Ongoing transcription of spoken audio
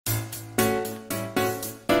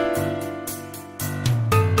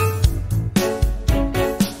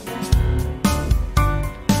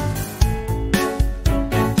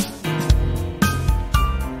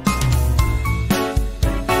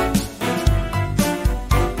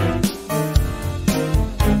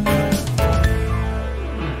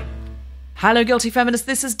Hello, Guilty Feminists,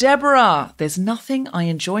 this is Deborah. There's nothing I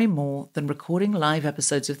enjoy more than recording live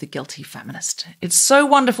episodes of The Guilty Feminist. It's so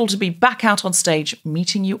wonderful to be back out on stage,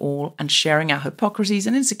 meeting you all and sharing our hypocrisies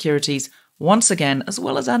and insecurities once again, as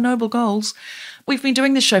well as our noble goals. We've been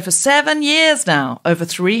doing this show for 7 years now, over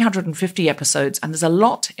 350 episodes, and there's a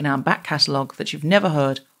lot in our back catalogue that you've never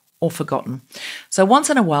heard or forgotten. So once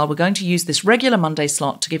in a while, we're going to use this regular Monday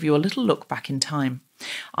slot to give you a little look back in time.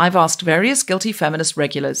 I've asked various Guilty Feminist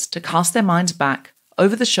regulars to cast their minds back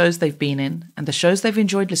over the shows they've been in and the shows they've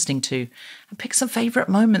enjoyed listening to and pick some favourite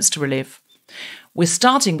moments to relive. We're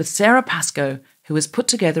starting with Sara Pascoe, who has put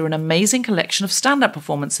together an amazing collection of stand-up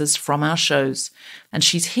performances from our shows, and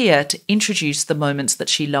she's here to introduce the moments that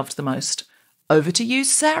she loved the most. Over to you,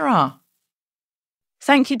 Sara.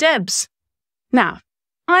 Thank you, Debs. Now,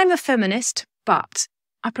 I'm a feminist, but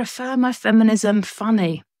I prefer my feminism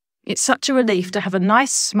funny. It's such a relief to have a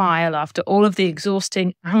nice smile after all of the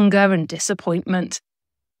exhausting anger and disappointment.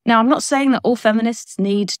 Now, I'm not saying that all feminists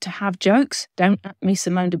need to have jokes. Don't at me,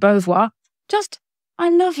 Simone de Beauvoir. Just, I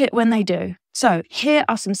love it when they do. So, here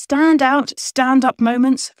are some standout stand-up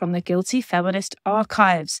moments from the Guilty Feminist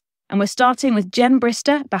archives. And we're starting with Jen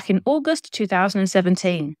Brister back in August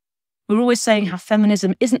 2017. We're always saying how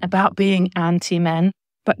feminism isn't about being anti-men,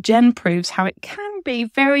 but Jen proves how it can be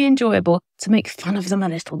very enjoyable to make fun of them a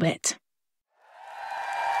little bit.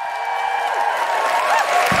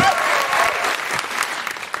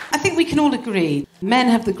 I think we can all agree men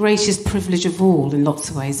have the greatest privilege of all in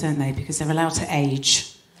lots of ways, don't they? Because they're allowed to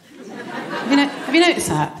age. Have you noticed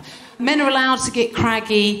that? Men are allowed to get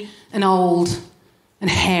craggy and old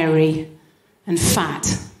and hairy and fat.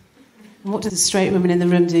 And what do the straight women in the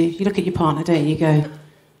room do? You look at your partner, don't you? You go,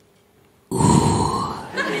 ooh.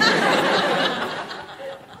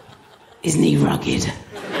 Isn't he rugged?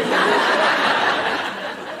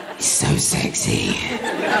 He's so sexy.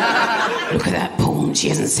 Look at that pawn. She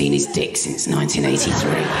hasn't seen his dick since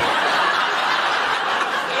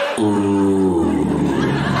 1983. Ooh.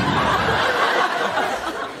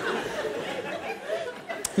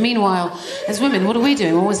 Meanwhile, as women, what are we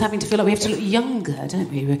doing? We're always having to feel like we have to look younger, don't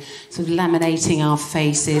we? We're sort of laminating our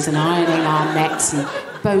faces and ironing our necks and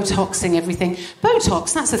Botoxing everything.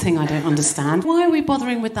 Botox, that's the thing I don't understand. Why are we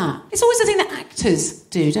bothering with that? It's always the thing that actors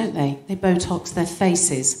do, don't they? They Botox their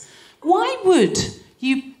faces. Why would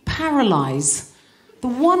you paralyse the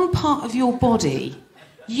one part of your body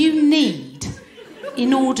you need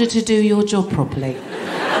in order to do your job properly?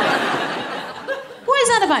 What is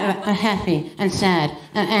that about? I'm happy and sad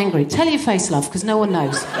and angry. Tell your face, love, because no one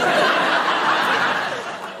knows.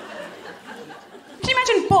 Can you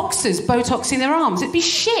imagine boxers Botoxing their arms? It'd be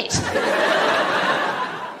shit.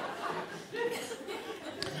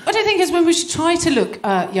 I don't think as women we should try to look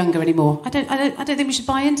younger anymore. I don't think we should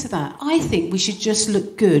buy into that. I think we should just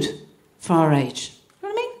look good for our age. You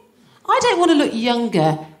know what I mean? I don't want to look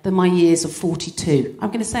younger than my years of 42. I'm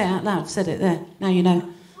going to say it out loud. I've said it there. Now you know.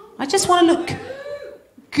 I just want to look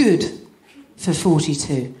good for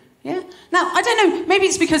 42. Yeah? Now, I don't know, maybe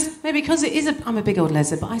because it is I'm a big old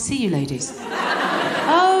leser, but I see you ladies.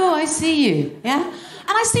 Oh, I see you, yeah? And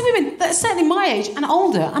I see women that are certainly my age and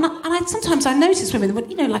older, and sometimes I notice women,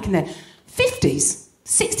 like in their 50s,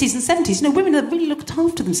 60s and 70s, women that really look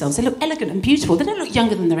after themselves. They look elegant and beautiful. They don't look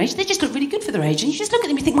younger than their age. They just look really good for their age. And you just look at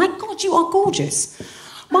them and you think, my God, you are gorgeous.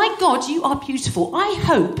 My God, you are beautiful. I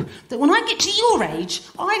hope that when I get to your age,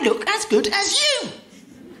 I look as good as you.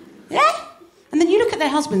 Yeah? And then you look at their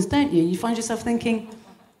husbands, don't you? And you find yourself thinking,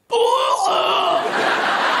 what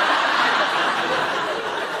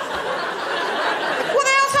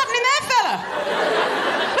the hell's happening there, fella?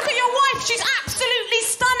 Look at your wife, she's absolutely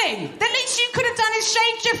stunning. The least you could have done is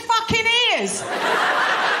shaved your fucking ears.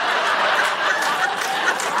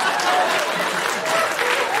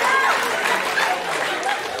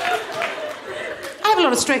 I have a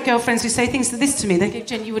lot of straight girlfriends who say things like this to me. They go,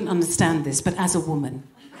 Jen, you wouldn't understand this, but as a woman...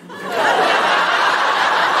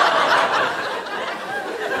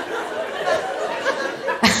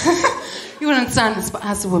 You wouldn't understand this, but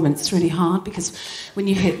as a woman, it's really hard because when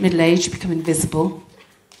you hit middle age, you become invisible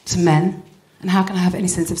to men. And how can I have any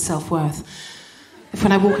sense of self-worth if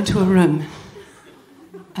when I walk into a room,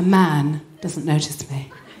 a man doesn't notice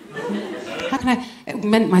me? How can I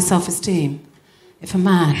augment my self-esteem if a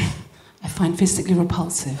man I find physically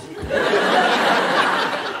repulsive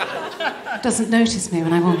doesn't notice me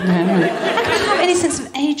when I walk into a room? How can I have any sense of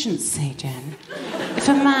agency, Jen, if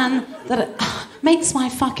a man that makes my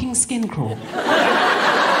fucking skin crawl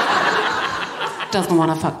doesn't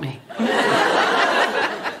want to fuck me?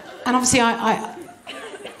 And obviously I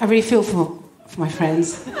really feel for my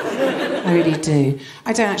friends. I really do.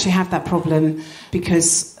 I don't actually have that problem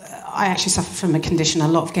because I actually suffer from a condition. A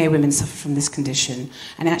lot of gay women suffer from this condition,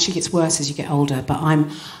 and it actually gets worse as you get older. But I'm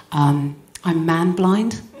man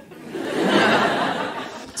blind,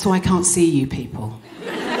 so I can't see you people.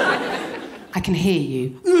 I can hear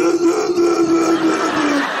you.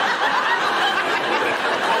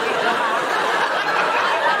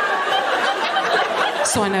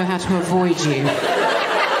 So I know how to avoid you.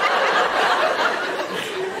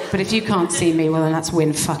 But if you can't see me, well, then that's win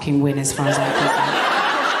as far as I'm concerned.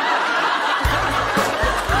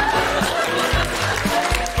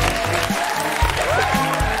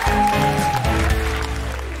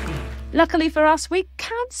 Luckily for us, we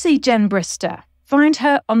can see Jen Brister. Find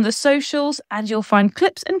her on the socials and you'll find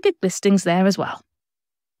clips and gig listings there as well.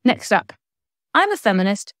 Next up, I'm a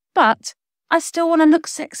feminist, but I still want to look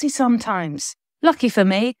sexy sometimes. Lucky for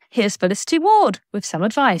me, here's Felicity Ward with some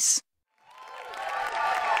advice.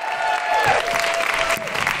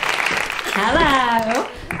 Hello.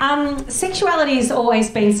 Sexuality has always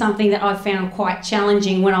been something that I've found quite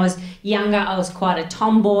challenging. When I was younger, I was quite a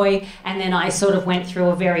tomboy, and then I sort of went through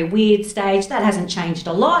a very weird stage. That hasn't changed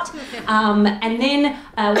a lot. And then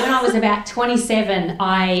when I was about 27,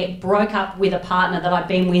 I broke up with a partner that I'd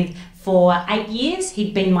been with for 8 years.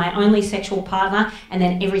 He'd been my only sexual partner, and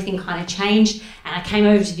then everything kind of changed, and I came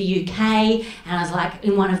over to the UK, and I was like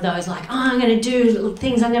in one of those like, oh, I'm going to do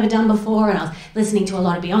things I've never done before, and I was listening to a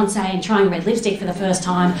lot of Beyonce and trying red lipstick for the first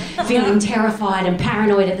time, feeling terrified and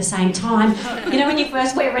paranoid at the same time. You know, when you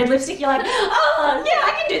first wear red lipstick, you're like, oh, yeah,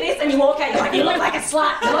 I can do this, and you walk out, you're like, you look like a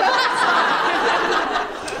slut. You look like a slut.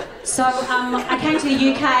 So I came to the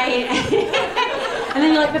UK, and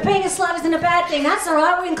then you're like, but being a slut isn't a bad thing. That's all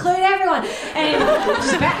right, we include everyone. And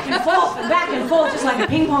just back and forth, just like a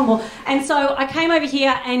ping pong ball. And so I came over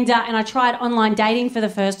here and I tried online dating for the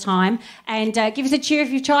first time. And give us a cheer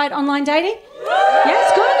if you've tried online dating. Yeah,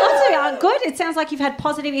 it's good. Lots of good. It sounds like you've had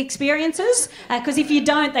positive experiences. Because if you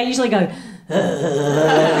don't, they usually go,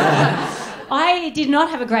 I did not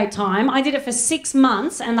have a great time. I did it for 6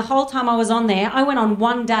 months, and the whole time I was on there, I went on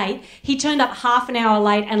one date. He turned up half an hour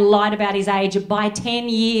late and lied about his age by 10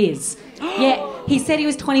 years. Yeah, he said he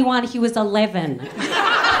was 21, he was 11.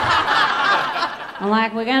 I'm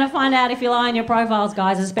like, we're going to find out if you lie on your profiles,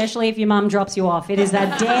 guys, especially if your mum drops you off. It is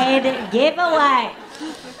a dead giveaway.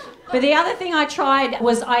 But the other thing I tried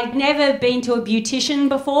was I'd never been to a beautician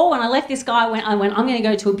before. When I left this guy, I went, I'm going to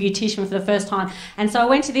go to a beautician for the first time. And so I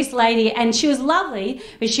went to this lady, and she was lovely,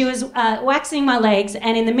 but she was waxing my legs,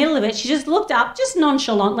 and in the middle of it, she just looked up, just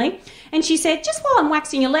nonchalantly, and she said, just while I'm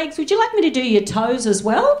waxing your legs, would you like me to do your toes as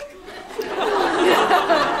well?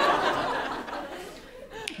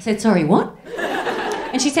 I said, sorry, what?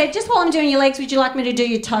 And she said, just while I'm doing your legs, would you like me to do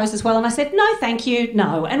your toes as well? And I said, no, thank you,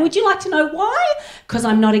 no. And would you like to know why? Because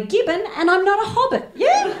I'm not a gibbon and I'm not a hobbit,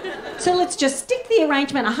 yeah? So let's just stick the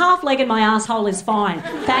arrangement. A half leg in my asshole is fine.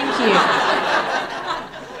 Thank you.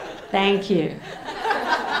 Thank you.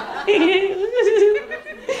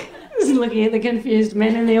 Just looking at the confused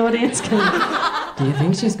men in the audience going, do you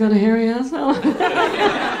think she's got a hairy asshole?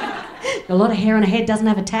 A lot of hair on her head doesn't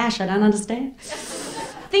have a tash, I don't understand.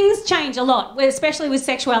 Things change a lot, especially with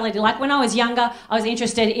sexuality. Like when I was younger, I was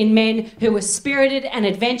interested in men who were spirited and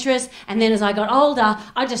adventurous, and then as I got older,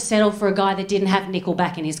 I just settled for a guy that didn't have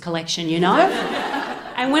Nickelback in his collection, you know?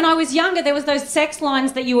 And when I was younger, there was those sex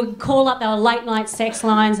lines that you would call up. They were late night sex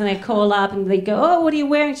lines, and they'd call up and they'd go, oh, what are you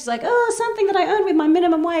wearing? She's like, oh, something that I earn with my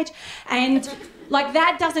minimum wage. And like,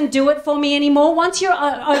 that doesn't do it for me anymore. Once you're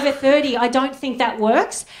over 30, I don't think that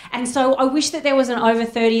works. And so I wish that there was an over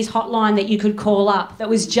 30s hotline that you could call up that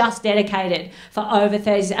was just dedicated for over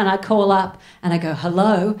 30s. And I call up and I go,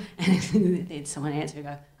 hello. And then someone answers and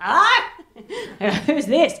go, hello? I go, who's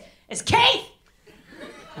this? It's Keith.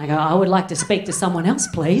 I go, I would like to speak to someone else,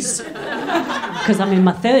 please. Because I'm in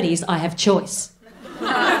my 30s, I have choice.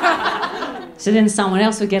 So then someone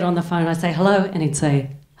else would get on the phone and I'd say, hello. And he'd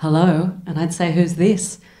say, hello, and I'd say, who's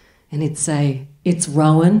this? And he'd say, it's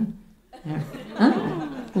Rowan.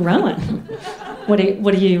 Oh, Rowan. What are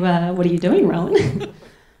you doing, Rowan?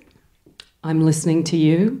 I'm listening to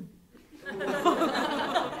you,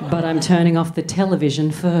 but I'm turning off the television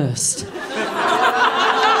first.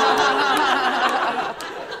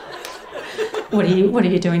 What are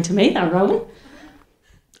you doing to me, though, Rowan?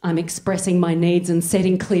 I'm expressing my needs and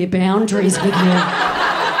setting clear boundaries with you.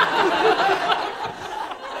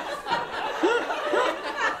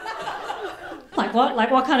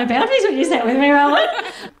 What kind of boundaries would you set with me, Rowan?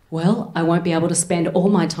 Well, I won't be able to spend all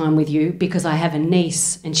my time with you because I have a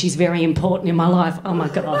niece and she's very important in my life. Oh, my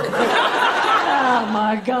God. Oh,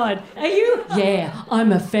 my God. Are you? Yeah,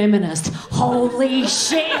 I'm a feminist. Holy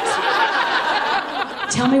shit.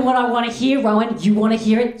 Tell me what I want to hear, Rowan. You want to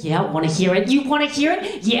hear it? Yeah, I want to hear it. You want to hear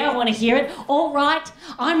it? Yeah, I want to hear it. All right,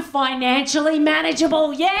 I'm financially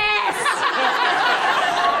manageable. Yes!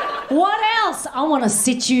 What else? I want to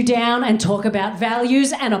sit you down and talk about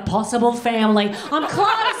values and a possible family. I'm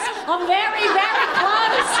close. I'm very, very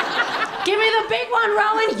close. Give me the big one,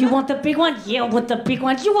 Rowan. You want the big one? Yeah, I want the big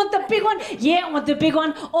one. You want the big one? Yeah, I want the big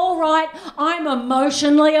one. All right, I'm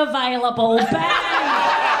emotionally available.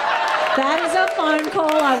 Bang! That is a phone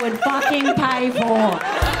call I would fucking pay for.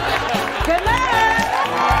 Good luck!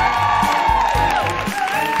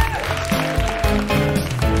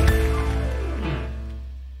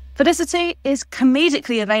 Felicity is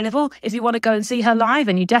comedically available if you want to go and see her live,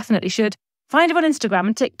 and you definitely should. Find her on Instagram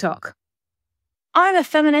and TikTok. I'm a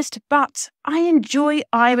feminist, but I enjoy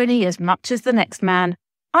irony as much as the next man.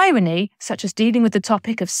 Irony, such as dealing with the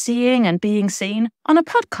topic of seeing and being seen on a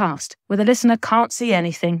podcast where the listener can't see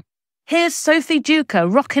anything. Here's Sophie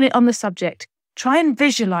Duker rocking it on the subject. Try and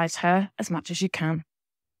visualise her as much as you can.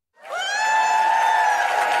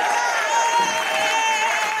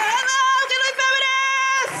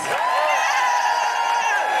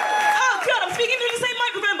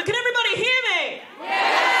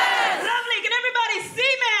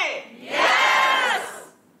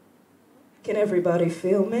 Can everybody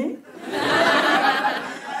feel me?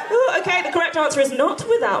 Ooh, okay, the correct answer is not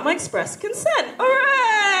without my express consent. All right.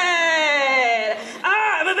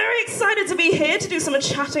 I'm very excited to be here to do some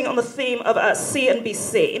chatting on the theme of see and be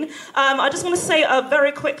seen. I just want to say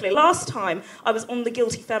very quickly, last time I was on The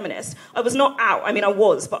Guilty Feminist, I was not out. I mean, I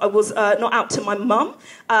was, but I was not out to my mum.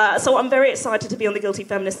 So I'm very excited to be on The Guilty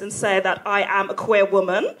Feminist and say that I am a queer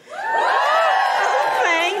woman.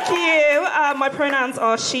 Thank you. My pronouns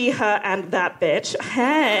are she, her, and that bitch.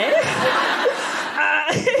 Hey.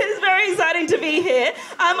 It's very exciting to be here.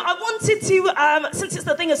 I wanted to, since it's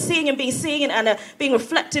the thing of seeing and being seen and being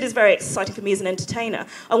reflected is very exciting for me as an entertainer,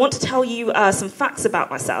 I want to tell you some facts about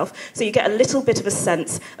myself so you get a little bit of a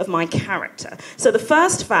sense of my character. So the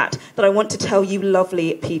first fact that I want to tell you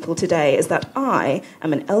lovely people today is that I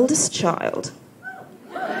am an eldest child.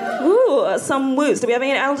 Ooh, some woos. Do we have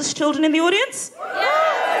any eldest children in the audience?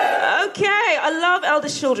 Okay, I love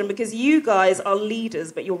eldest children because you guys are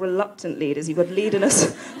leaders, but you're reluctant leaders. You've got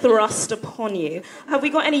leaderness thrust upon you. Have we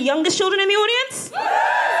got any youngest children in the audience?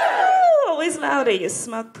 Always louder, you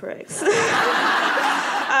smug pricks.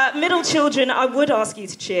 Middle children, I would ask you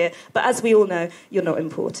to cheer, but as we all know, you're not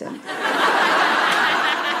important.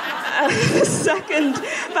 The second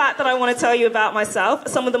fact that I want to tell you about myself,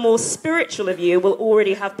 some of the more spiritual of you will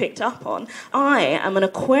already have picked up on. I am an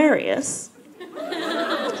Aquarius,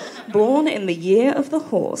 born in the year of the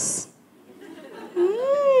horse.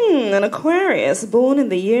 An Aquarius, born in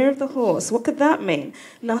the year of the horse. What could that mean?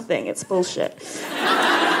 Nothing, it's bullshit.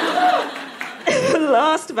 The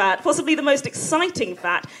last fact, possibly the most exciting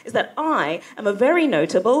fact, is that I am a very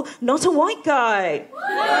notable, not a white guy.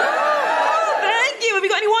 Thank you. Have you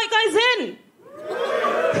got any white guys in?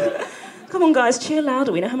 Come on, guys, cheer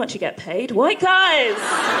louder. We know how much you get paid. White guys.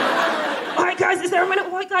 White guys, is there a minute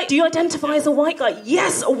white guy? Do you identify as a white guy?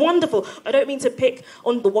 Yes, wonderful. I don't mean to pick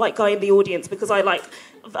on the white guy in the audience because I've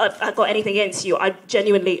got anything against you. I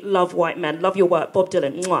genuinely love white men. Love your work, Bob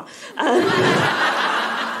Dylan. Mwah.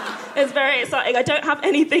 It's very exciting. I don't have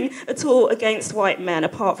anything at all against white men,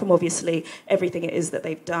 apart from, obviously, everything it is that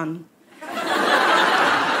they've done.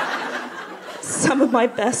 Some of my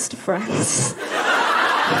best friends.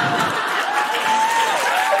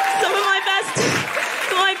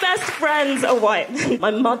 My best friends are white.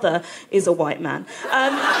 My mother is a white man.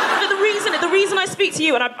 But the reason I speak to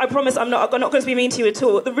you, and I promise I'm not going to be mean to you at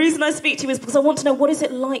all, the reason I speak to you is because I want to know, what is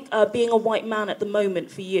it like being a white man at the moment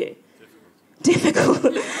for you? Difficult.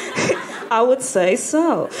 I would say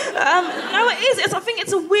so. No, it is. I think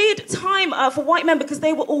it's a weird time for white men because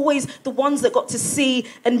they were always the ones that got to see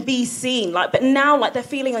and be seen. But now, they're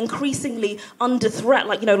feeling increasingly under threat.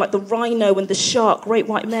 Like the rhino and the shark, great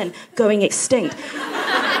white men going extinct.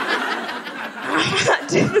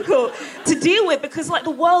 Difficult to deal with because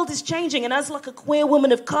the world is changing, and as a queer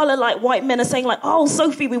woman of colour, white men are saying oh,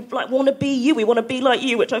 Sophie, we want to be you, we want to be like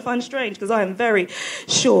you, which I find strange because I am very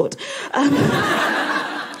short.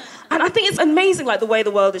 And I think it's amazing, the way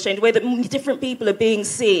the world has changed, the way that different people are being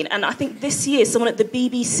seen. And I think this year, someone at the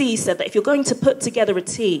BBC said that if you're going to put together a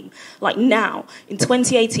team, now, in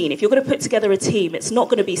 2018, if you're going to put together a team, it's not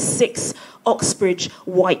going to be 6 Oxbridge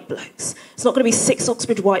white blokes. It's not going to be 6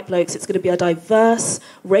 Oxbridge white blokes. It's going to be a diverse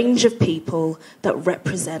range of people that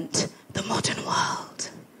represent the modern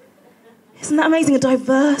world. Isn't that amazing? A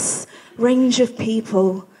diverse range of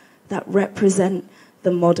people that represent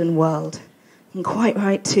the modern world. And quite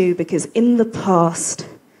right too, because in the past,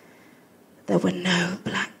 there were no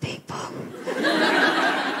black people.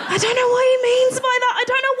 I don't know what he means by that. I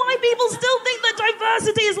don't know why people still think that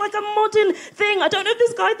diversity is like a modern thing. I don't know if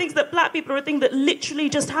this guy thinks that black people are a thing that literally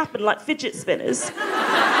just happened, like fidget spinners.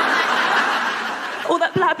 Or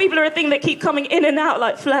that black people are a thing that keep coming in and out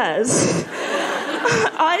like flares.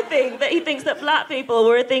 I think that he thinks that black people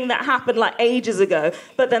were a thing that happened like ages ago,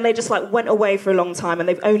 but then they just like went away for a long time and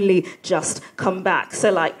they've only just come back.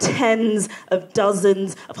 So like tens of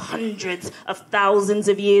dozens of hundreds of thousands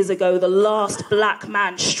of years ago, the last black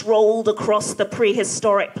man strolled across the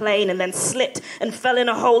prehistoric plain and then slipped and fell in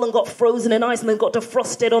a hole and got frozen in ice and then got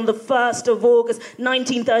defrosted on the 1st of August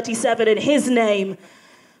 1937, and his name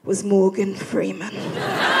was Morgan Freeman.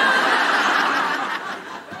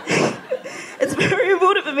 It's very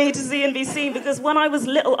important for me to see and be seen because when I was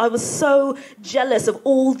little, I was so jealous of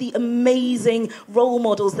all the amazing role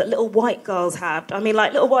models that little white girls have. I mean,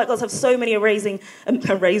 like, little white girls have so many erasing?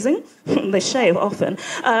 They shave often.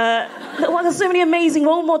 Little white girls have so many amazing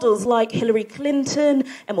role models like Hillary Clinton,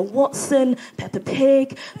 Emma Watson, Peppa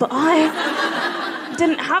Pig, but I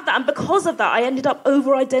didn't have that, and because of that, I ended up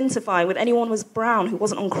over-identifying with anyone who was brown who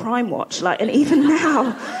wasn't on Crime Watch. Like, and even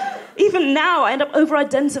now, I end up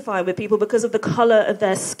over-identifying with people because of the colour of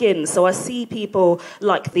their skin. So I see people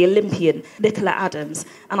like the Olympian Nicola Adams,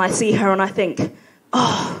 and I see her and I think,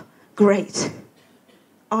 oh, great.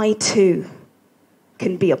 I too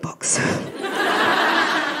can be a boxer.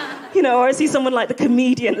 You know, or I see someone like the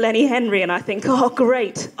comedian Lenny Henry, and I think, oh,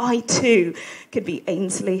 great. I too could be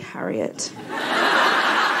Ainsley Harriott.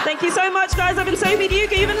 Thank you so much, guys. I've been Sophie Duke.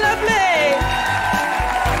 You've been lovely.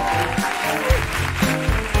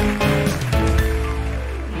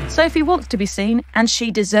 Sophie wants to be seen, and she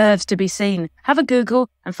deserves to be seen. Have a Google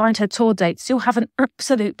and find her tour dates. You'll have an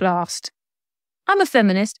absolute blast. I'm a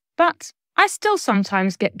feminist, but I still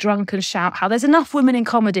sometimes get drunk and shout how there's enough women in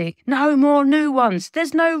comedy. No more new ones.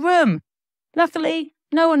 There's no room. Luckily,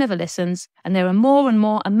 no one ever listens, and there are more and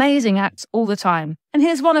more amazing acts all the time. And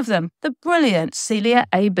here's one of them, the brilliant Celia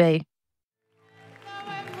A.B.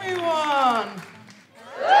 Hello, everyone.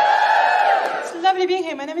 It's lovely being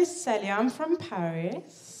here. My name is Celia. I'm from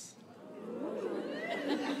Paris.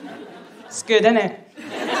 It's good, isn't it?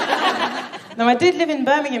 Now, I did live in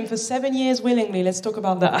Birmingham for 7 years willingly. Let's talk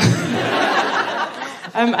about that.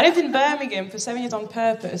 I lived in Birmingham for 7 years on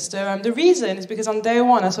purpose. The reason is because on day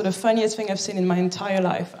one, I saw the funniest thing I've seen in my entire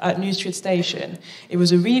life at New Street Station. It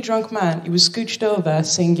was a really drunk man. He was scooched over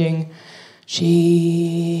singing,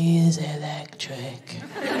 "She's electric,"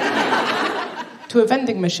 to a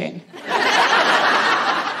vending machine.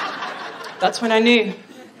 That's when I knew.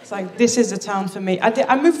 It's like, this is the town for me.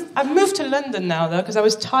 I've moved to London now, though, because I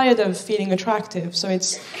was tired of feeling attractive, so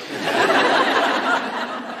it's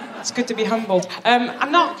good to be humbled.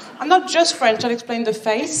 I'm not just French. I'll explain the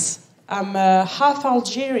face. I'm half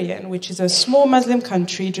Algerian, which is a small Muslim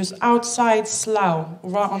country just outside Slough,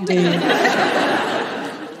 right on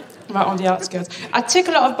the outskirts. I tick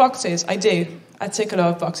a lot of boxes. I do. I tick a lot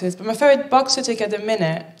of boxes. But my favourite box to tick at the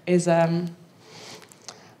minute is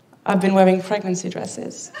I've been wearing pregnancy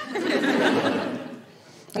dresses.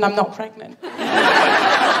 And I'm not pregnant.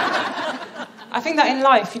 I think that in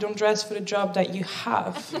life, you don't dress for the job that you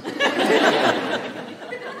have.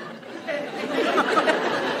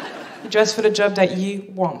 You dress for the job that you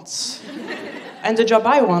want. And the job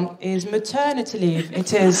I want is maternity leave.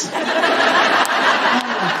 It is...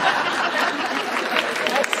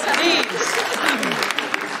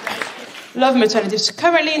 Love maternity. So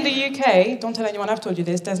currently in the UK, don't tell anyone I've told you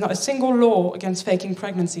this, there's not a single law against faking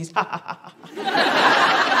pregnancies.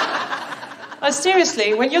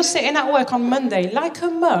 Seriously, when you're sitting at work on Monday like a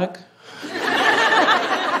mug,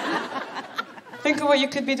 think of what you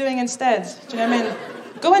could be doing instead. Do you know what I mean?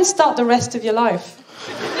 Go and start the rest of your life.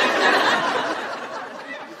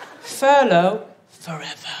 Furlough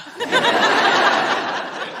forever.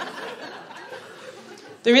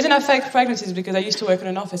 The reason I faked pregnancy is because I used to work in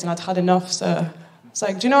an office and I'd had enough, so it's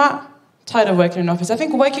like, do you know what? I'm tired of working in an office. I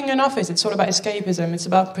think working in an office, it's all about escapism. It's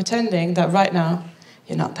about pretending that right now,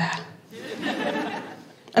 you're not there.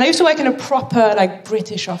 And I used to work in a proper, like,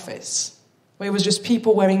 British office, where it was just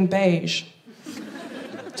people wearing beige,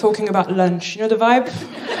 talking about lunch. You know the vibe?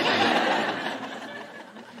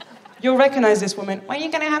 You'll recognize this woman. What are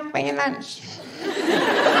you going to have for your lunch?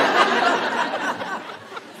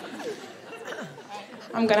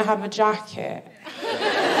 I'm going to have a jacket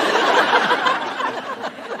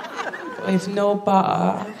with no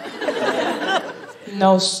butter,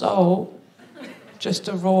 no salt, just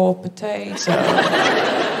a raw potato.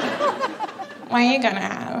 What are you going to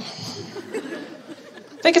have?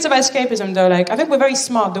 think it's about escapism, though. Like, I think we're very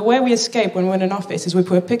smart. The way we escape when we're in an office is we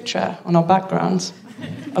put a picture on our background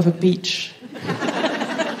of a beach.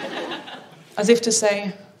 As if to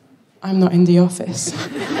say, I'm not in the office.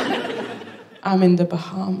 I'm in the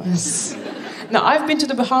Bahamas. Now, I've been to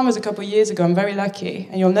the Bahamas a couple of years ago. I'm very lucky.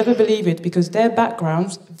 And you'll never believe it, because their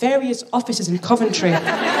backgrounds, various offices in Coventry.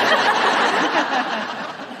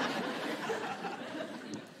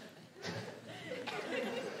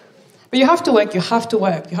 But you have to work, you have to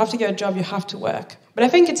work. You have to get a job, you have to work. But I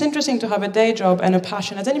think it's interesting to have a day job and a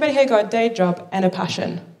passion. Has anybody here got a day job and a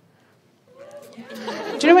passion? Do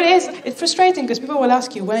you know what it is? It's frustrating because people will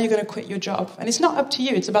ask you, when are you going to quit your job? And it's not up to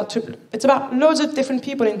you. It's about loads of different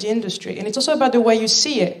people in the industry. And it's also about the way you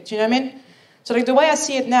see it. Do you know what I mean? So like the way I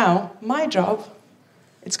see it now, my job,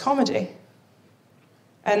 it's comedy.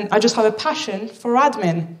 And I just have a passion for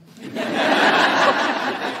admin.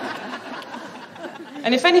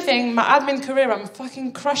 And if anything, my admin career, I'm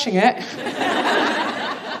fucking crushing it.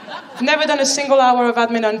 I've never done a single hour of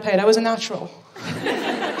admin unpaid. I was a natural.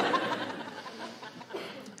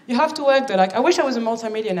 You have to work though. Like, I wish I was a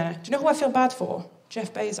multi-millionaire. Do you know who I feel bad for?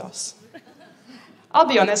 Jeff Bezos. I'll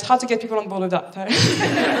be honest, hard to get people on board with that though.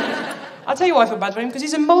 I'll tell you why I feel bad for him, because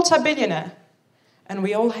he's a multi-billionaire. And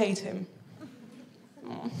we all hate him.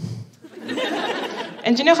 Oh.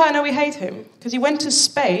 And do you know how I know we hate him? Because he went to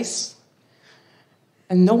space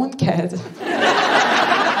and no one cared.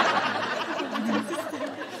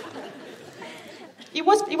 He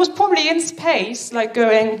was probably in space, like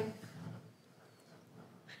going,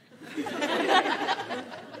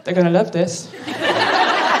 they're going to love this.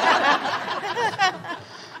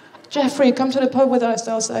 Jeffrey, come to the pub with us,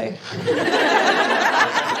 they'll say.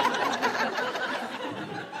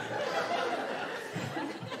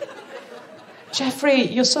 Jeffrey,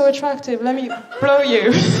 you're so attractive, let me blow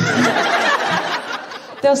you.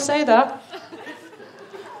 They'll say that.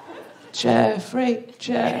 Jeffrey.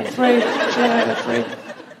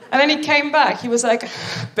 And then he came back. He was like,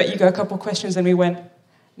 bet you got a couple of questions. And we went,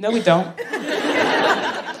 no, we don't.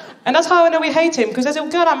 And that's how I know we hate him, because there's a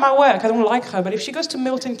girl at my work, I don't like her, but if she goes to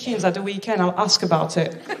Milton Keynes at the weekend, I'll ask about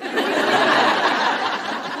it.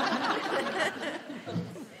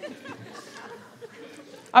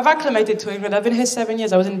 I've acclimated to England. I've been here 7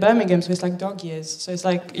 years. I was in Birmingham, so it's like dog years. So it's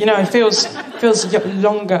like, you know, it feels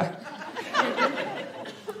longer.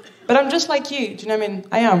 But I'm just like you. Do you know what I mean?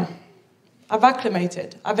 I am. I've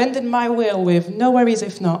acclimated. I've ended my will with no worries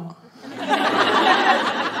if not.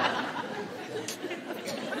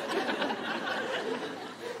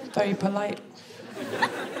 Very polite.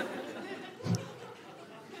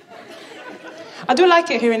 I do like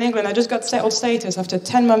it here in England. I just got settled status after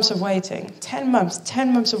 10 months of waiting. 10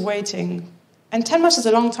 months of waiting. And 10 months is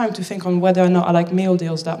a long time to think on whether or not I like meal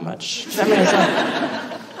deals that much. I mean,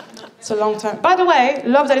 it's a long time. By the way,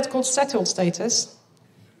 love that it's called settled status.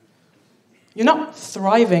 You're not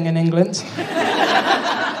thriving in England.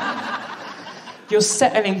 You're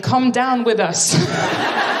settling. Come down with us.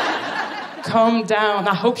 Come down.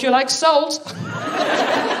 I hope you like salt.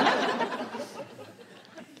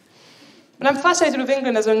 But I'm fascinated with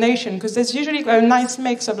England as a nation, because there's usually a nice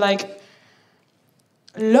mix of like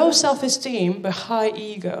low self-esteem but high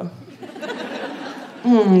ego.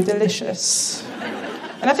 Delicious.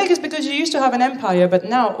 And I think it's because you used to have an empire, but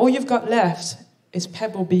now all you've got left is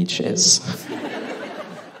pebble beaches.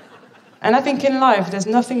 And I think in life there's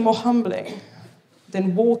nothing more humbling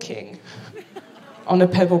than walking on a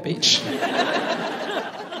pebble beach.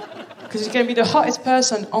 Because you can be the hottest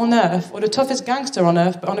person on earth or the toughest gangster on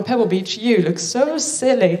earth, but on a pebble beach, you look so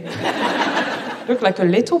silly. Look like a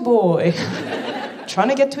little boy trying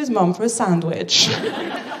to get to his mum for a sandwich.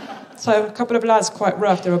 So a couple of lads, quite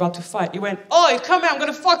rough, they were about to fight. He went, "Oi, come here, I'm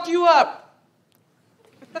going to fuck you up."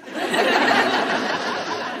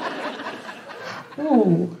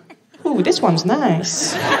 Ooh, this one's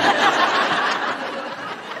nice.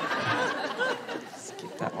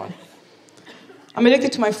 Skip that one. I'm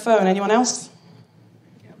addicted to my phone. Anyone else?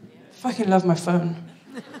 I fucking love my phone.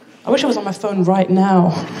 I wish I was on my phone right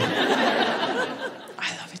now. I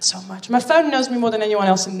love it so much. My phone knows me more than anyone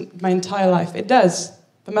else in my entire life. It does.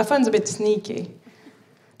 But my phone's a bit sneaky.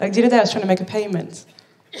 Like the other day I was trying to make a payment,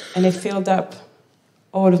 and it filled up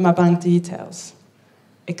all of my bank details,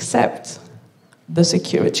 except the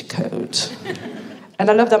security code. And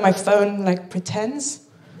I love that my phone like pretends.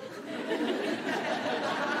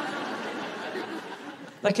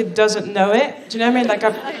 Like it doesn't know it. Do you know what I mean? Like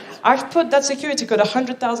I've put that security code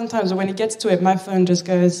 100,000 times, but when it gets to it, my phone just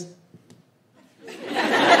goes.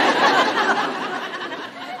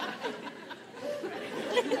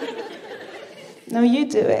 No, you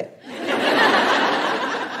do it.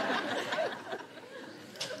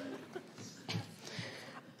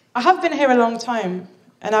 I have been here a long time,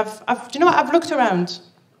 and do you know what? I've looked around.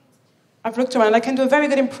 I can do a very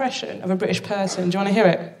good impression of a British person. Do you want to hear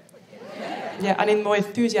it? Yeah, I need more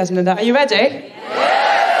enthusiasm than that. Are you ready?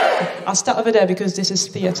 Yeah! I'll start over there because this is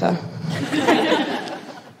theatre.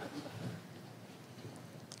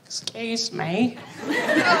 Excuse me.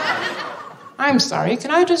 I'm sorry,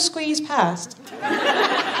 can I just squeeze past?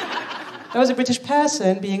 There was a British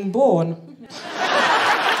person being born.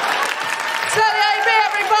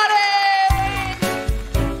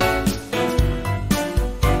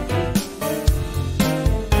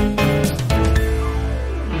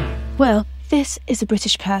 Well, this is a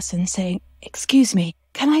British person saying, "Excuse me,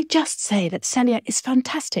 can I just say that Celia is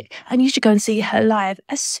fantastic and you should go and see her live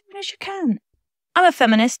as soon as you can." I'm a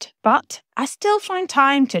feminist, but I still find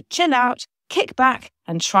time to chill out, kick back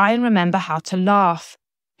and try and remember how to laugh.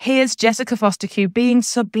 Here's Jessica Fostekew being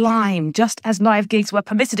sublime just as live gigs were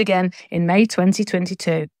permitted again in May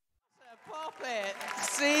 2022. Pop it.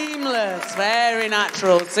 Seamless. Very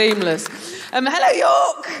natural. Seamless. Hello,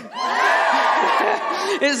 York.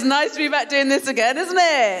 It's nice to be back doing this again, isn't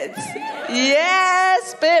it?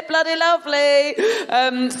 Yes, bit bloody lovely.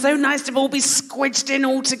 So nice to all be squidged in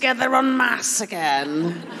all together en masse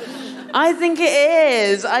again. I think it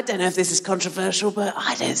is. I don't know if this is controversial, but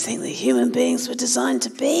I don't think that human beings were designed to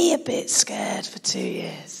be a bit scared for 2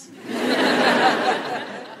 years.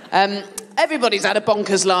 Everybody's had a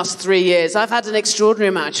bonkers last 3 years. I've had an extraordinary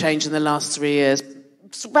amount of change in the last 3 years.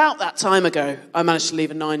 It's about that time ago, I managed to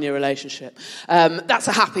leave a 9-year relationship. That's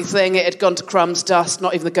a happy thing. It had gone to crumbs, dust,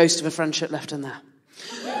 not even the ghost of a friendship left in there.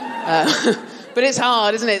 But it's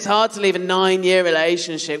hard, isn't it? It's hard to leave a 9-year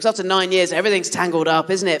relationship. Because after 9 years, everything's tangled up,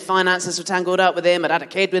 isn't it? Finances were tangled up with him. I'd had a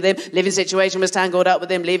kid with him. Living situation was tangled up with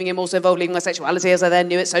him. Leaving him also involved leaving my sexuality as I then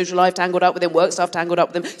knew it. Social life tangled up with him. Work stuff tangled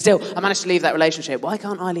up with him. Still, I managed to leave that relationship. Why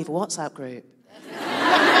can't I leave a WhatsApp group?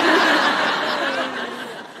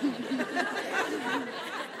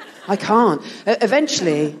 I can't.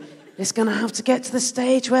 Eventually, it's going to have to get to the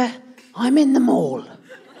stage where I'm in the mall.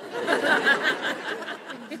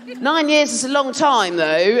 9 years is a long time,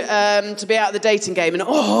 though, to be out of the dating game. And,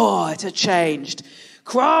 it had changed.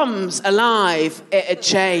 Crumbs alive, it had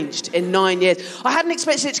changed in 9 years. I hadn't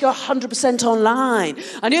expected it to go 100% online.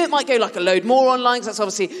 I knew it might go like a load more online, because that's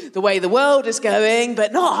obviously the way the world is going,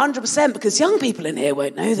 but not 100%, because young people in here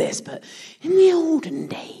won't know this, but in the olden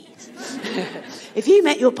days, if you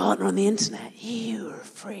met your partner on the internet, you were a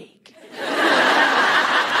freak.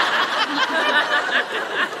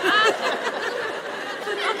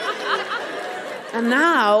 And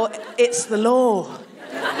now, it's the law.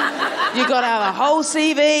 You've got to have a whole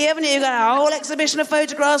CV, haven't you? You've got to have a whole exhibition of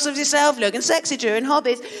photographs of yourself looking sexy during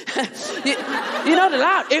hobbies. You're not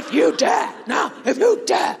allowed, if you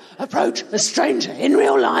dare approach a stranger in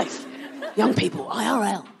real life. Young people,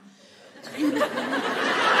 IRL.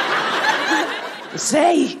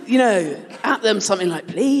 Say, at them something like,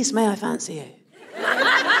 "Please, may I fancy you?"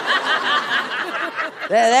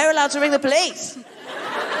 They're allowed to ring the police.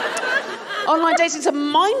 Online dating's a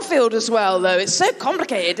minefield as well, though. It's so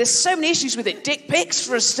complicated. There's so many issues with it. Dick pics,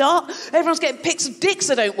 for a start. Everyone's getting pics of dicks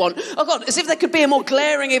they don't want. Oh, God, as if there could be a more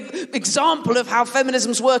glaring example of how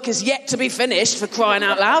feminism's work is yet to be finished, for crying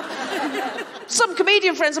out loud. Some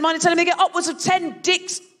comedian friends of mine are telling me they get upwards of 10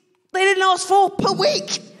 dicks they didn't ask for per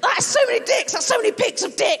week. That's so many dicks. That's so many pics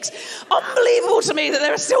of dicks. Unbelievable to me that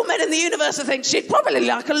there are still men in the universe who think she'd probably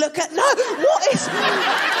like a look at... No, what is...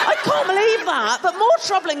 I can't believe that. But more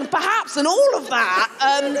troubling, perhaps, than all of that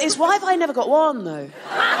is why have I never got one, though?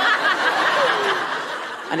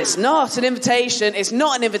 And it's not an invitation. It's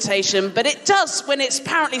not an invitation, but it does, when it's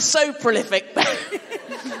apparently so prolific,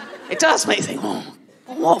 it does make you think,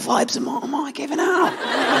 what vibes am I giving out?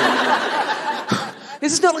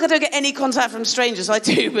 This is not like I don't get any contact from strangers. I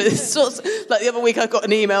do, but it's sort of like the other week I got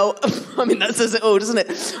an email. I mean, that says it all, doesn't it?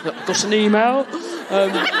 I got an email.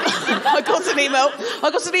 I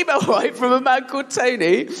got an email, right, from a man called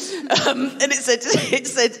Tony. And it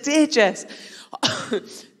said, "Dear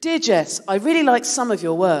Jess, I really like some of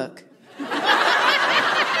your work.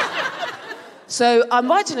 So I'm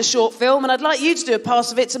writing a short film and I'd like you to do a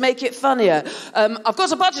part of it to make it funnier. I've got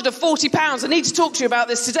a budget of £40. I need to talk to you about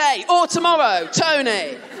this today or tomorrow.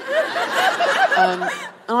 Tony." And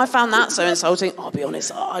I found that so insulting. I'll be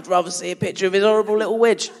honest, I'd rather see a picture of his horrible little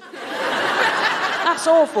widge. That's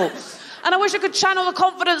awful. And I wish I could channel the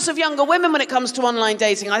confidence of younger women when it comes to online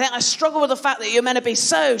dating. I think I struggle with the fact that you're meant to be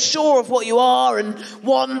so sure of what you are and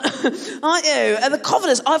want, aren't you? And the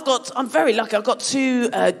confidence I'm very lucky. I've got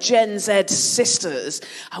 2 Gen Z sisters.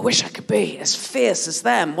 I wish I could be as fierce as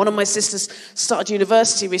them. One of my sisters started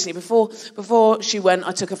university recently. Before she went,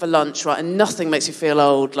 I took her for lunch, right? And nothing makes you feel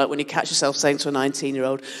old like when you catch yourself saying to a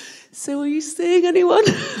 19-year-old, "So are you seeing anyone?"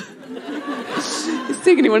 You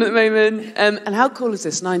seeing anyone at the moment? And how cool is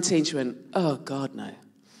this? 19, she went, "Oh, God, no."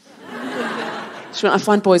 She went, "I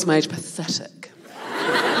find boys my age pathetic."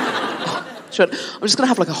 She went, "I'm just going to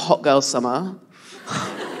have like a hot girl summer."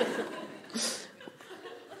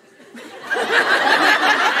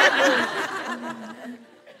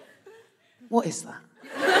 What is that?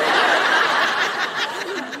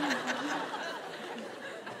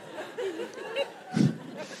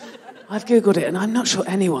 I've Googled it and I'm not sure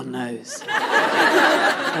anyone knows.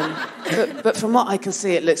 But from what I can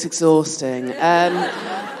see, it looks exhausting.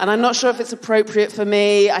 And I'm not sure if it's appropriate for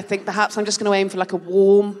me. I think perhaps I'm just going to aim for like a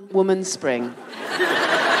warm woman's spring.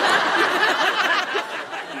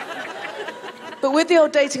 But with the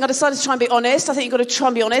old dating, I decided to try and be honest. I think you've got to try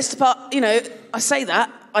and be honest. But, you know, I say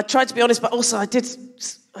that. I tried to be honest, but also I did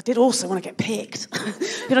also want to get picked.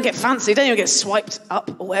 You don't get fancy, don't you get swiped up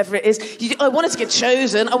or whatever it is. I wanted to get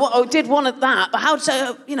chosen. I did want that. But how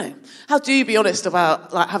do you be honest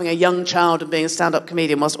about like having a young child and being a stand-up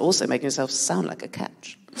comedian whilst also making yourself sound like a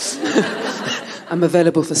catch? I'm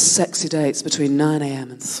available for sexy dates between 9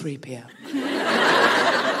 a.m. and 3 p.m.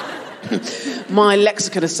 My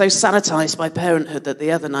lexicon is so sanitised by parenthood that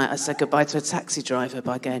the other night I said goodbye to a taxi driver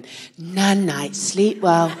by going, "Night, sleep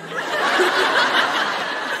well."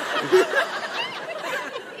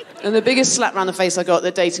 And the biggest slap round the face I got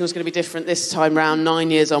that dating was going to be different this time round,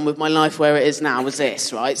 9 years on with my life where it is now, was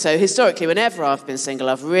this, right? So historically, whenever I've been single,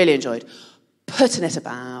 I've really enjoyed putting it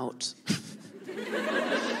about.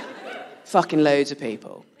 Fucking loads of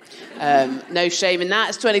people. No shame in that.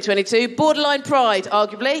 It's 2022. Borderline pride,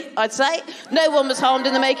 arguably, I'd say. No one was harmed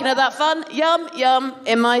in the making of that fun. Yum, yum,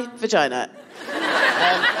 in my vagina.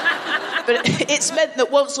 But it's meant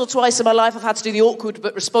that once or twice in my life I've had to do the awkward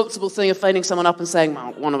but responsible thing of phoning someone up and saying,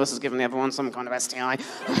 "Well, one of us has given the other one some kind of STI."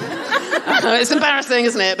 It's embarrassing,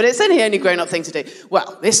 isn't it? But it's the only grown-up thing to do.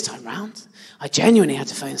 Well, this time round, I genuinely had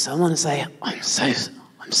to phone someone and say, I'm so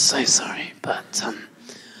sorry, but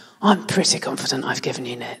I'm pretty confident I've given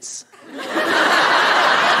you nits."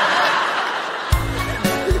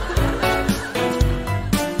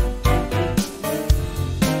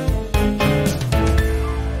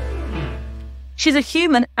 She's a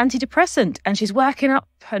human antidepressant and she's working up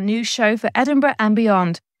her new show for Edinburgh and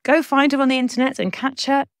beyond. Go find her on the internet and catch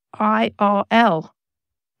her IRL.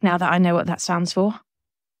 Now that I know what that stands for.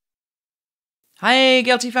 Hey,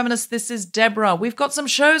 Guilty Feminists, this is Deborah. We've got some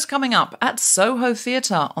shows coming up at Soho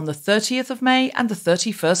Theatre on the 30th of May and the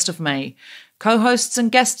 31st of May. Co-hosts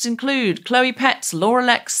and guests include Chloe Petts, Laura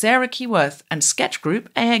Lex, Sarah Keyworth and sketch group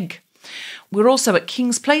Egg. We're also at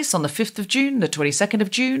King's Place on the 5th of June, the 22nd of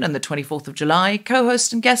June and the 24th of July.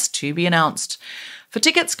 Co-host and guests to be announced. For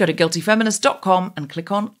tickets, go to guiltyfeminist.com and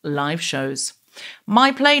click on Live Shows.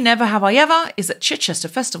 My play Never Have I Ever is at Chichester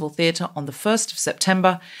Festival Theatre on the 1st of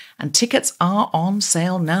September and tickets are on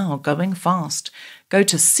sale now, going fast. Go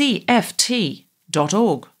to cft.org.uk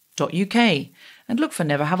and look for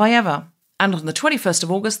Never Have I Ever. And on the 21st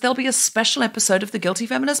of August, there'll be a special episode of the Guilty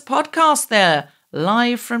Feminist podcast there,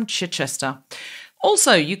 live from Chichester.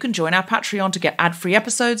 Also, you can join our Patreon to get ad-free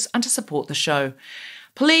episodes and to support the show.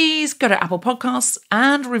 Please go to Apple Podcasts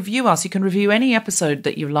and review us. You can review any episode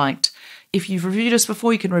that you liked. If you've reviewed us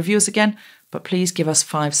before, you can review us again, but please give us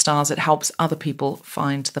 5 stars. It helps other people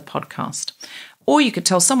find the podcast. Or you could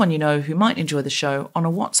tell someone you know who might enjoy the show on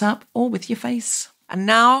a WhatsApp or with your face. And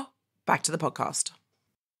now, back to the podcast.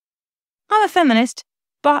 I'm a feminist,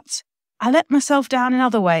 but I let myself down in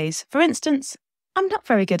other ways. For instance, I'm not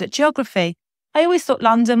very good at geography. I always thought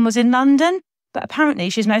London was in London, but apparently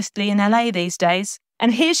she's mostly in LA these days.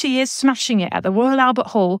 And here she is smashing it at the Royal Albert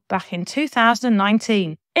Hall back in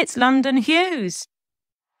 2019. It's London Hughes.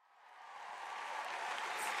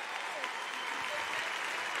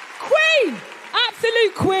 Queen!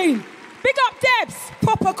 Absolute queen. Big up Debs,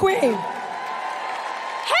 proper queen.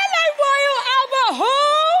 Hello, Royal Albert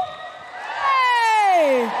Hall!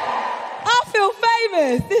 Hey! I feel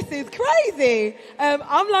famous. This is crazy.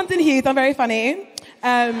 I'm London Hughes. I'm very funny.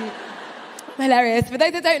 Hilarious. For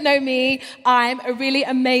those that don't know me, I'm a really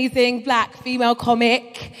amazing black female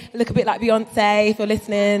comic. I look a bit like Beyonce. If you're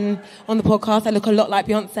listening on the podcast, I look a lot like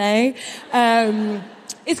Beyonce.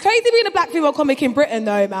 It's crazy being a black female comic in Britain,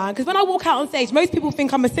 though, man, because when I walk out on stage, most people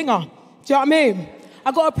think I'm a singer. Do you know what I mean?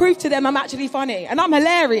 I got to prove to them I'm actually funny. And I'm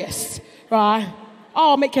hilarious, right?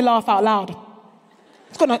 I'll make you laugh out loud.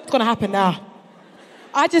 It's gonna happen now.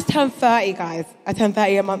 I just turned 30, guys. I turned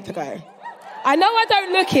 30 a month ago. I know I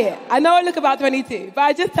don't look it. I know I look about 22, but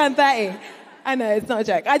I just turned 30. I know, it's not a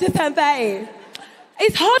joke. I just turned 30.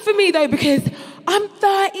 It's hard for me, though, because I'm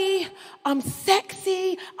 30, I'm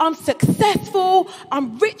sexy, I'm successful,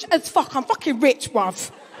 I'm rich as fuck. I'm fucking rich,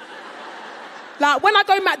 bruv. Like, when I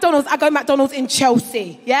go McDonald's in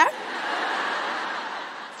Chelsea, yeah?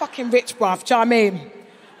 Fucking rich, bruv, do you know what I mean?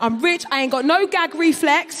 I'm rich, I ain't got no gag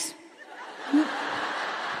reflex.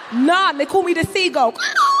 None, they call me the seagull.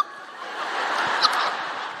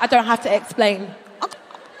 I don't have to explain.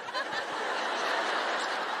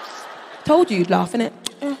 Told you you'd laugh, innit?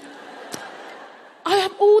 I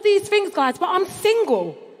have all these things, guys, but I'm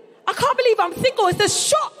single. I can't believe I'm single. It's a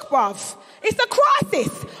shock, bruv. It's a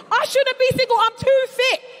crisis. I shouldn't be single. I'm too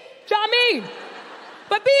fit. Do you know what I mean?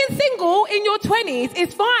 But being single in your 20s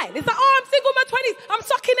is fine. It's like, oh, I'm single in my 20s. I'm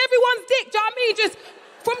sucking everyone's dick. Do you know what I mean? Just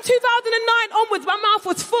from 2009 onwards, my mouth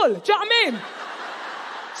was full. Do you know what I mean?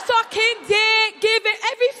 Sucking dick, giving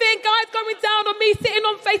everything. Guys going down on me, sitting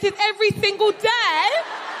on faces every single day.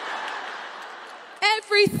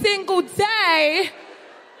 Every single day.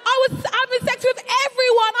 I was having sex with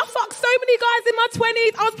everyone. I fucked so many guys in my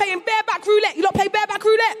 20s. I was playing bareback roulette. You lot play bareback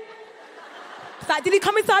roulette? It's like, did he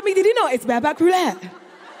come inside me? Did he know it's bareback roulette?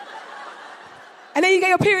 And then you get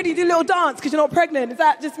your period, you do a little dance because you're not pregnant. Is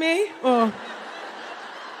that just me? Or...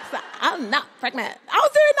 It's like, I'm not pregnant. I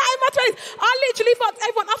was doing that in my 20s. I literally fucked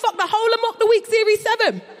everyone. I fucked the whole of Mock the Week Series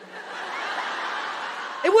 7.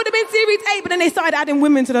 It would have been Series 8, but then they started adding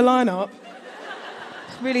women to the lineup.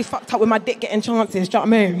 Really fucked up with my dick getting chances, do you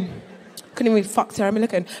know what I mean? Couldn't even fuck Sarah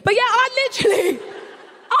looking. But yeah, I did it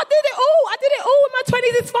all. I did it all in my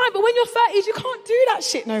 20s, it's fine. But when you're 30s, you can't do that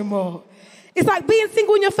shit no more. It's like being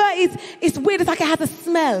single in your 30s, it's weird, it's like it has a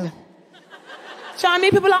smell. Do you know what I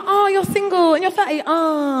mean? People are like, oh, you're single and you're 30. Do you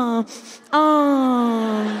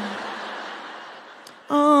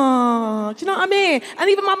know what I mean? And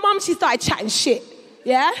even my mum, she started chatting shit,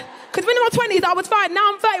 yeah? Because when in my 20s, I was fine. Now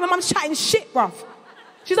I'm 30, my mum's chatting shit, bruv.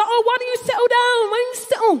 She's like, oh, why don't you settle down? Why don't you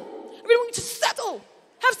settle? I really want you to settle.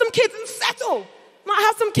 Have some kids and settle. Might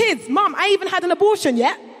have some kids. Mum, I ain't even had an abortion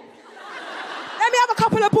yet. Let me have a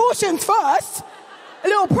couple of abortions first. A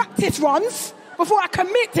little practice runs before I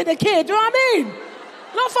commit to the kid. Do you know what I mean?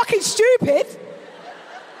 Not fucking stupid.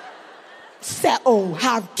 Settle,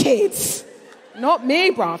 have kids. Not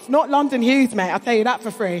me, bruv. Not London Hughes, mate. I'll tell you that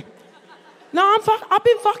for free. No, I've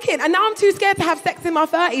been fucking. And now I'm too scared to have sex in my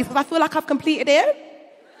 30s because I feel like I've completed it.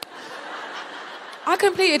 I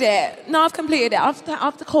completed it. No, I've completed it.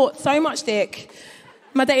 I've caught so much dick.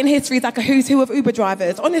 My dating history is like a who's who of Uber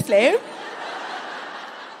drivers. Honestly.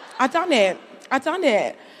 I've done it.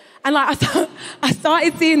 And like, I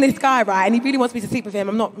started seeing this guy, right? And he really wants me to sleep with him.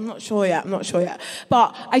 I'm not sure yet.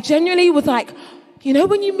 But I genuinely was like, you know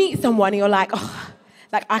when you meet someone and you're like, oh,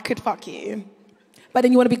 like I could fuck you. But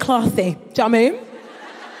then you want to be classy. Do you know what I mean?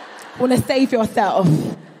 Want to save yourself.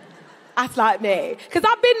 That's like me. Because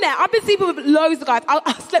I've been there. I've been sleeping with loads of guys.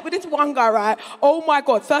 I slept with this one guy, right? Oh my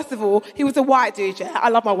God. First of all, he was a white dude, yeah? I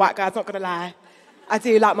love my white guys, not going to lie. I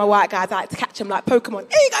do like my white guys. I like to catch them like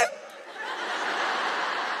Pokemon. Here you go.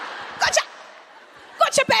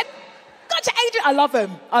 Gotcha, Ben. Gotcha, Adrian. I love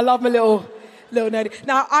him. I love my little nerdy.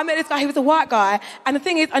 Now, I met this guy. He was a white guy. And the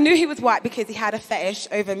thing is, I knew he was white because he had a fetish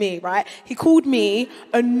over me, right? He called me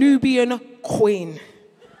a Nubian queen.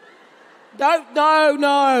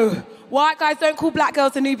 No. White guys don't call black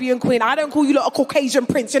girls a Nubian queen. I don't call you a Caucasian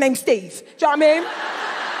prince. Your name's Steve. Do you know what I mean?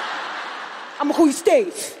 I'm going to call you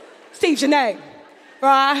Steve. Steve's your name.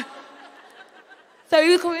 Right? So he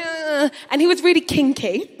was calling me, and he was really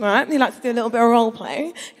kinky, right? He likes to do a little bit of role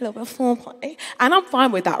play, a little bit of foreplay. And I'm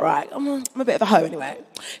fine with that, right? I'm a bit of a hoe anyway.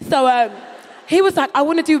 So he was like, I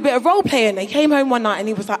want to do a bit of role playing. And he came home one night and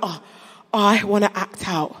he was like, oh, I want to act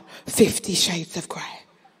out 50 Shades of Grey.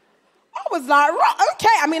 I was like, right, okay.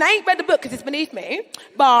 I mean, I ain't read the book because it's beneath me,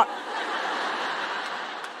 but...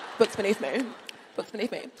 Book's beneath me.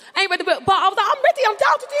 I ain't read the book, but I was like, I'm ready, I'm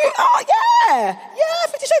down to do it. Oh, yeah,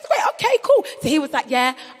 50 Shades of Grey. Okay, cool. So he was like,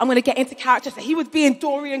 yeah, I'm going to get into character. So he was being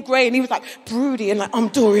Dorian Gray, and he was like, broody, and like, I'm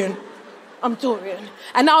Dorian.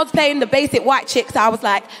 And I was playing the basic white chick, so I was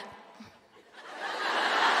like...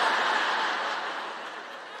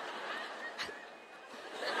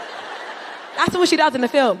 That's what she does in the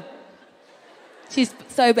film. She's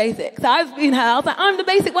so basic. So I was being her. I was like, I'm the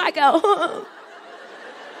basic white girl.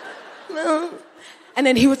 And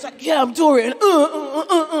then he was like, yeah, I'm Dorian.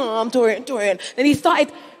 I'm Dorian. Then he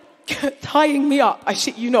started tying me up, I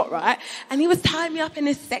shit you not, right? And he was tying me up in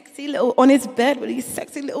his sexy little, on his bed with these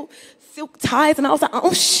sexy little silk ties. And I was like,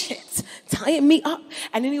 oh shit, tying me up.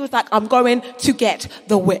 And then he was like, I'm going to get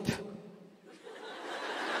the whip.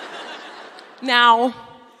 Now,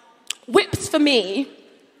 whips for me,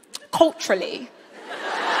 culturally,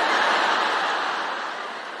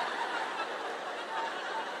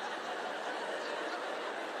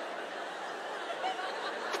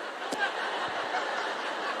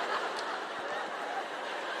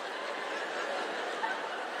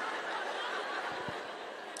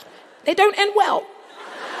 they don't end well.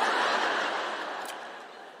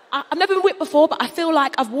 I've never been whipped before, but I feel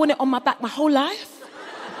like I've worn it on my back my whole life.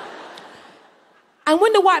 And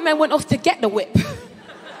when the white man went off to get the whip,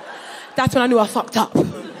 that's when I knew I fucked up.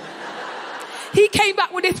 He came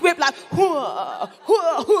back with this whip like, hua,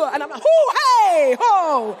 hua, hua, and I'm like, hoo, hey,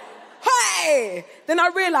 ho, hey. Then I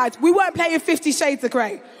realized we weren't playing 50 Shades of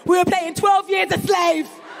Grey. We were playing 12 Years a Slave.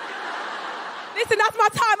 Listen, that's my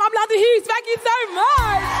time. I'm London Hughes. Thank you so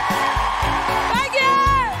much. Thank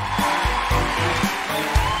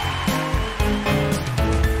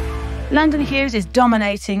you. London Hughes is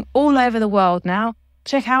dominating all over the world now.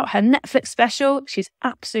 Check out her Netflix special. She's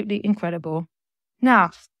absolutely incredible. Now,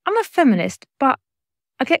 I'm a feminist, but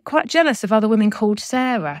I get quite jealous of other women called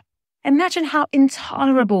Sara. Imagine how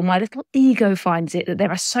intolerable my little ego finds it that there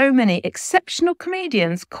are so many exceptional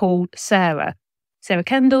comedians called Sara. Sarah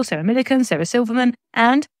Kendall, Sarah Millican, Sarah Silverman,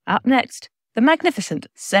 and, up next, the magnificent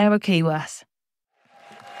Sarah Keyworth.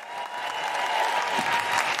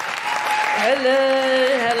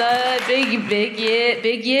 Hello,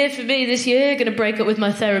 big year for me this year. Going to break up with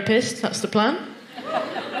my therapist, that's the plan.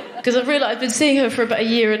 Because I've been seeing her for about a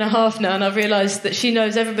year and a half now, and I've realised that she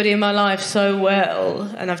knows everybody in my life so well,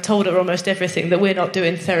 and I've told her almost everything, that we're not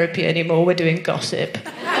doing therapy anymore, we're doing gossip.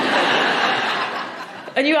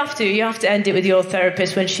 And you have to end it with your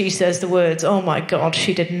therapist when she says the words, oh my God,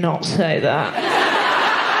 she did not say that.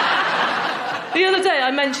 The other day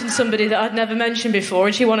I mentioned somebody that I'd never mentioned before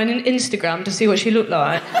and she wanted an Instagram to see what she looked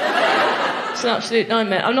like. It's an absolute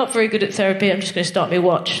nightmare. I'm not very good at therapy, I'm just going to start my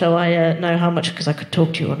watch so I know how much, because I could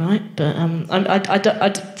talk to you all night, but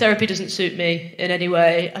therapy doesn't suit me in any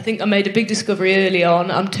way. I think I made a big discovery early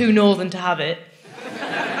on, I'm too northern to have it.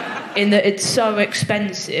 In that it's so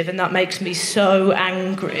expensive and that makes me so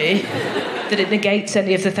angry that it negates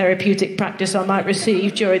any of the therapeutic practice I might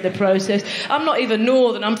receive during the process. I'm not even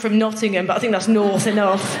northern, I'm from Nottingham, but I think that's north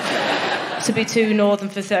enough to be too northern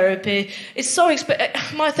for therapy. It's so expensive.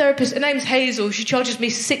 My therapist, her name's Hazel, she charges me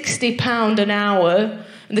 £60 an hour,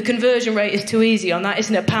 and the conversion rate is too easy on that,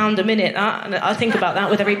 isn't it? £1 a minute, that? And I think about that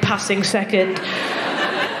with every passing second.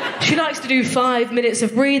 She likes to do 5 minutes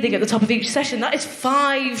of breathing at the top of each session. That is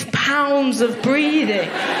 £5 of breathing.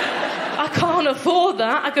 I can't afford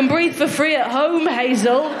that. I can breathe for free at home,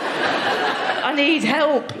 Hazel. I need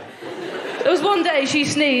help. There was one day she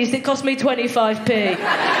sneezed, it cost me 25p.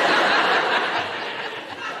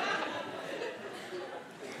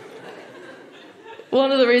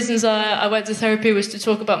 One of the reasons I went to therapy was to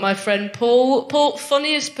talk about my friend Paul. Paul,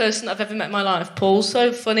 funniest person I've ever met in my life. Paul,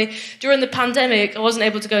 so funny. During the pandemic, I wasn't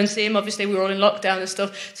able to go and see him. Obviously, we were all in lockdown and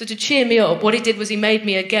stuff. So to cheer me up, what he did was he made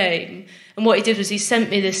me a game. And what he did was he sent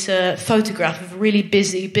me this photograph of a really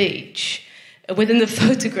busy beach. And within the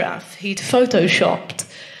photograph, he'd photoshopped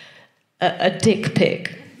a dick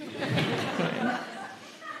pic.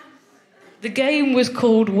 The game was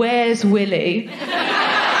called Where's Willy?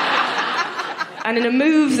 And in a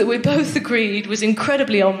move that we both agreed was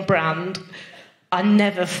incredibly on brand, I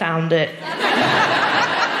never found it.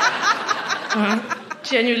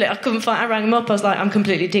 Genuinely, I couldn't find it. I rang him up, I was like, I'm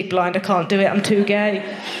completely dick blind, I can't do it, I'm too gay.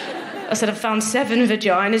 I said, I found 7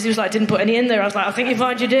 vaginas. He was like, didn't put any in there. I was like, I think you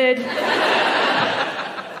find you did.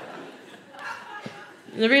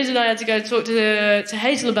 The reason I had to go talk to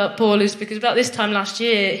Hazel about Paul is because about this time last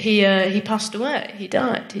year, he passed away. He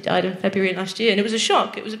died. He died in February last year. And it was a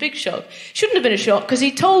shock. It was a big shock. Shouldn't have been a shock because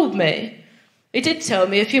he told me. He did tell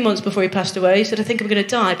me a few months before he passed away. He said, I think I'm going to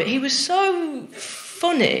die. But he was so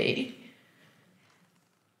funny.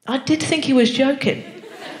 I did think he was joking.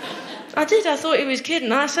 I did. I thought he was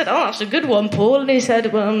kidding. I said, oh, that's a good one, Paul. And he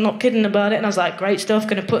said, well, I'm not kidding about it. And I was like, great stuff,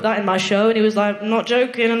 going to put that in my show. And he was like, I'm not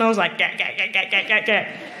joking. And I was like, get.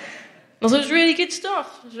 I thought it was really good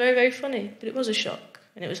stuff. It was very, very funny. But it was a shock.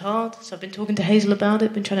 And it was hard. So I've been talking to Hazel about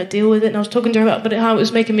it, been trying to deal with it. And I was talking to her about how it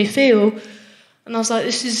was making me feel. And I was like,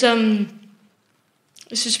 this has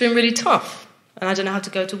been really tough. And I don't know how to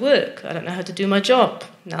go to work. I don't know how to do my job.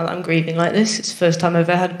 Now that I'm grieving like this, it's the first time I've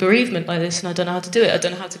ever had bereavement like this, and I don't know how to do it. I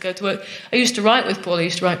don't know how to go to work. I used to write with Paul. I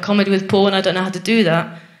used to write comedy with Paul, and I don't know how to do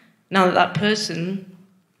that. Now that person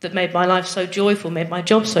that made my life so joyful, made my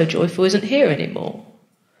job so joyful, isn't here anymore.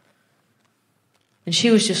 And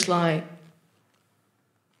she was just like,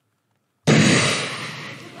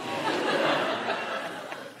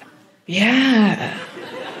 yeah,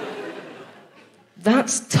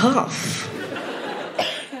 that's tough.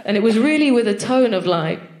 And it was really with a tone of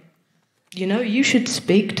like, you know, you should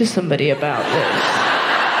speak to somebody about this.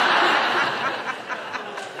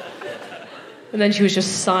 And then she was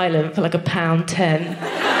just silent for like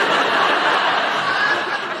 £1.10.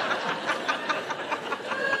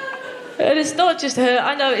 And it's not just her.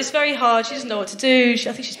 I know, it's very hard. She doesn't know what to do.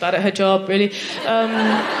 I think she's bad at her job, really. She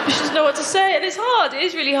doesn't know what to say, and it's hard. It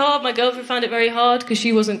is really hard. My girlfriend found it very hard because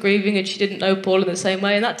she wasn't grieving and she didn't know Paul in the same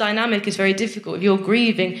way. And that dynamic is very difficult. If you're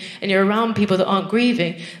grieving and you're around people that aren't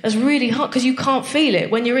grieving, that's really hard because you can't feel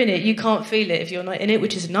it. When you're in it, you can't feel it if you're not in it,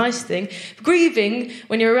 which is a nice thing. Grieving,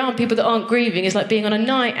 when you're around people that aren't grieving, is like being on a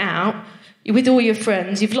night out with all your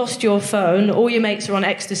friends, you've lost your phone, all your mates are on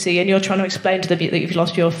ecstasy, and you're trying to explain to them that you've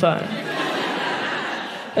lost your phone.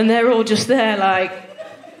 And they're all just there like...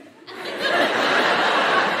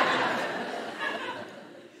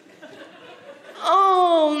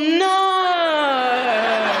 oh, no!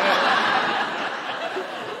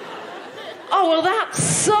 Oh, well, that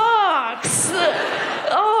sucks!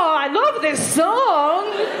 Oh, I love this song!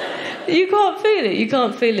 You can't feel it. You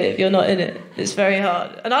can't feel it if you're not in it. It's very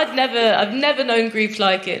hard. And I've never known grief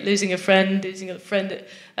like it. Losing a friend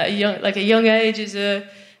at a young age is a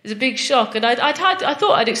big shock. And I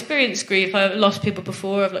thought I'd experienced grief. I've lost people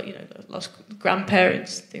before. I've lost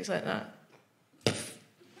grandparents, things like that.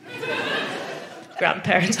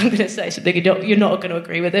 Grandparents. I'm going to say something. You're not going to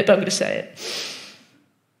agree with it, but I'm going to say it.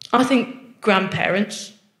 I think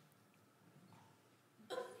grandparents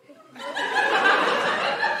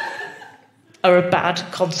are a bad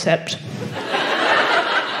concept.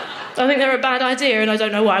 I think they're a bad idea, and I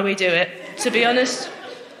don't know why we do it, to be honest.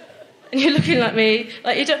 And you're looking at me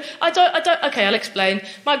like you don't. I don't. Okay, I'll explain.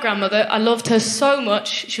 My grandmother, I loved her so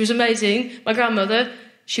much. She was amazing. My grandmother,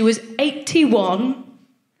 she was 81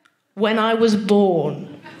 when I was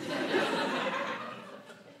born.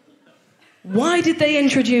 Why did they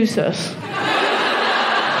introduce us?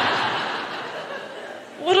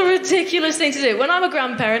 What a ridiculous thing to do. When I'm a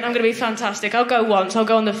grandparent, I'm going to be fantastic. I'll go once, I'll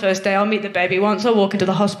go on the first day, I'll meet the baby once, I'll walk into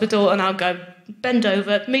the hospital and I'll go bend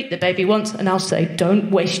over, meet the baby once, and I'll say, don't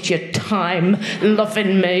waste your time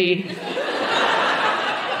loving me.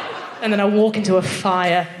 And then I'll walk into a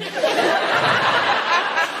fire.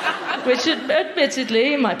 Which,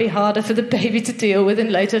 admittedly, might be harder for the baby to deal with in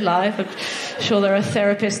later life. I'm sure there are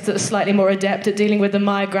therapists that are slightly more adept at dealing with the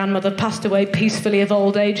my grandmother passed away peacefully of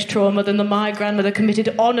old age trauma than the my grandmother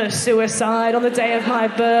committed honour suicide on the day of my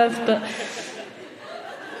birth. But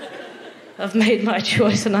I've made my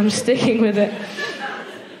choice and I'm sticking with it.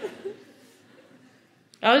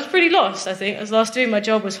 I was pretty lost, I think. I was lost. Doing my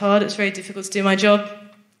job was hard. It's very difficult to do my job.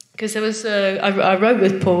 Because there was... I wrote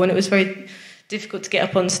with Paul and it was very difficult to get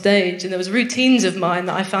up on stage, and there was routines of mine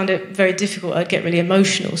that I found it very difficult. I'd get really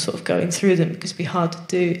emotional sort of going through them because it'd be hard to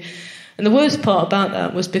do. And the worst part about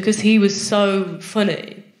that was because he was so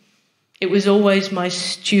funny, it was always my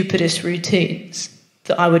stupidest routines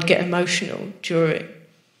that I would get emotional during.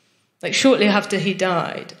 Like shortly after he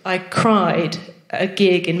died, I cried at a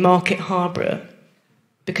gig in Market Harborough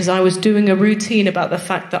because I was doing a routine about the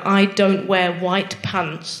fact that I don't wear white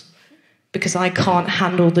pants because I can't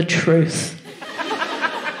handle the truth.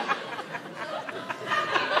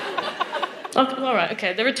 All right,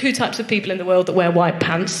 okay, there are two types of people in the world that wear white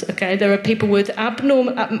pants, okay? There are people with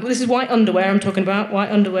this is white underwear I'm talking about,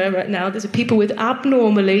 white underwear right now. There's people with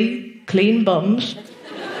abnormally clean bums.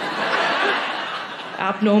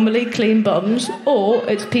 Abnormally clean bums. Or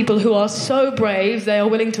it's people who are so brave they are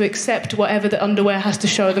willing to accept whatever the underwear has to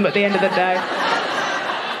show them at the end of the day.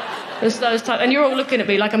 There's those types, and you're all looking at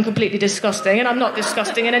me like I'm completely disgusting, and I'm not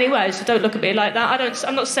disgusting in any way, so don't look at me like that.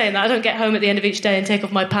 I'm not saying that. I don't get home at the end of each day and take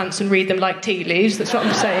off my pants and read them like tea leaves. That's what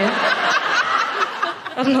I'm saying.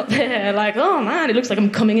 I'm not there like, oh man, it looks like I'm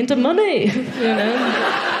coming into money, you know.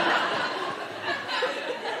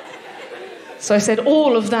 So I said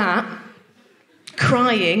all of that,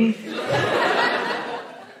 crying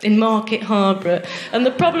in Market Harborough. And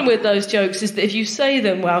the problem with those jokes is that if you say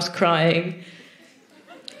them whilst crying,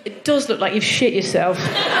 it does look like you've shit yourself.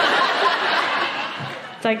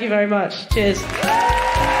 Thank you very much. Cheers.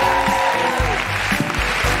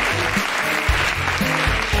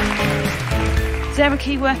 Sarah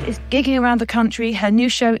Keyworth is gigging around the country. Her new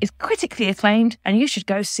show is critically acclaimed, and you should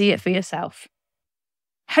go see it for yourself.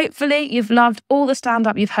 Hopefully, you've loved all the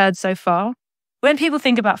stand-up you've heard so far. When people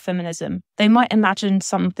think about feminism, they might imagine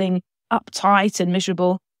something uptight and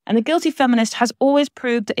miserable, And the Guilty Feminist has always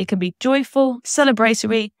proved that it can be joyful,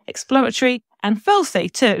 celebratory, exploratory, and filthy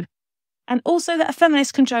too. And also that a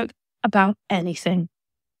feminist can joke about anything.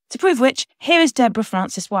 To prove which, here is Deborah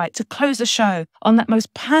Frances-White to close the show on that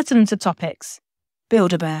most pertinent of topics,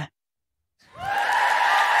 Build-A-Bear.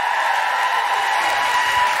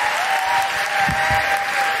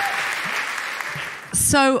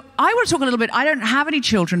 So I want to talk a little bit. I don't have any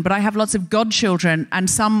children, but I have lots of godchildren and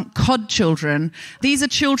some codchildren. These are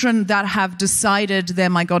children that have decided they're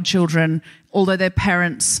my godchildren, although their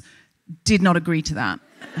parents did not agree to that.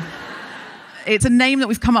 It's a name that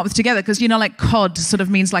we've come up with together because, you know, like cod sort of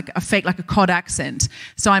means like a fake, like a cod accent.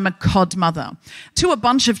 So I'm a cod mother to a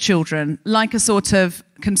bunch of children, like a sort of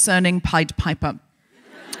concerning Pied Piper.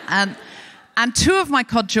 And two of my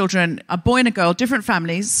cod children, a boy and a girl, different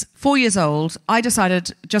families, 4 years old, I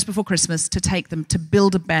decided just before Christmas to take them to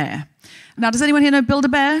Build-A-Bear. Now, does anyone here know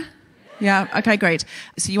Build-A-Bear? Yeah, okay, great.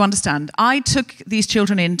 So you understand. I took these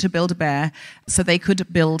children in to Build-A-Bear so they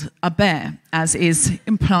could build a bear, as is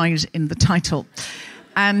implied in the title.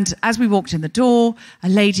 And as we walked in the door, a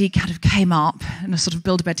lady kind of came up in a sort of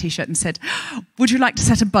Build-A-Bear t-shirt and said, "Would you like to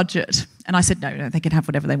set a budget?" And I said, no, they can have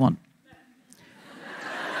whatever they want.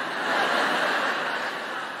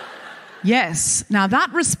 Yes. Now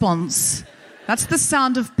that response, that's the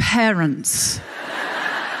sound of parents.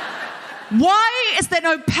 Why is there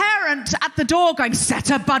no parent at the door going,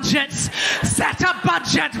 set a budget,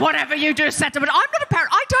 whatever you do, set a budget. I'm not a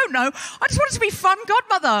parent. I don't know. I just wanted to be fun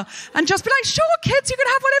godmother and just be like, sure, kids, you can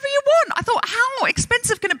have whatever you want. I thought, how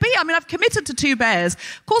expensive can it be? I mean, I've committed to 2 bears.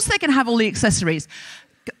 Of course they can have all the accessories.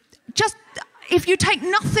 Just, if you take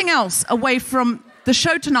nothing else away from the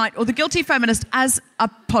show tonight or The Guilty Feminist as a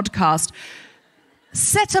podcast,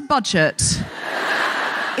 set a budget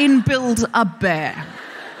in Build-A-Bear.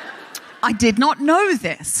 I did not know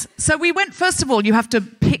this. So we went, first of all, you have to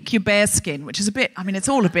pick your bear skin, which is a bit, I mean, it's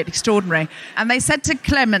all a bit extraordinary. And they said to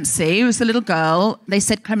Clemency, who was the little girl, they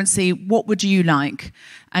said, "Clemency, what would you like?"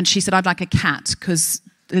 And she said, "I'd like a cat," because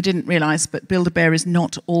they didn't realise, but Build-A-Bear is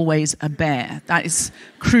not always a bear. That is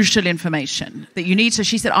crucial information that you need. So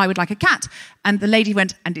she said, "I would like a cat." And the lady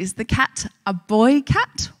went, "And is the cat a boy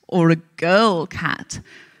cat or a girl cat?"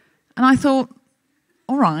 And I thought,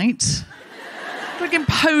 all right, like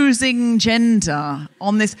imposing gender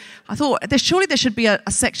on this. I thought, surely there should be a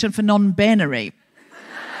section for non-binary.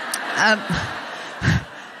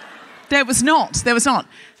 There was not.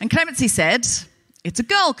 And Clemency said, "It's a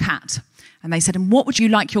girl cat." And they said, "And what would you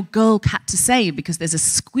like your girl cat to say? Because there's a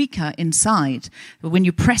squeaker inside. But when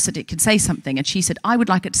you press it, it can say something." And she said, "I would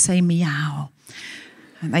like it to say meow."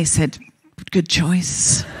 And they said, "Good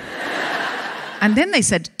choice." And then they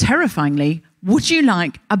said, terrifyingly, "Would you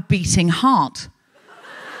like a beating heart?"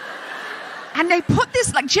 And they put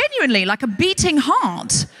this, like, genuinely, like a beating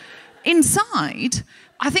heart inside.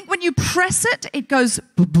 I think when you press it, it goes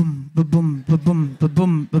ba-boom, ba-boom, ba-boom,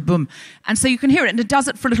 ba-boom, ba-boom. And so you can hear it, and it does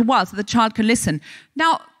it for a little while so the child can listen.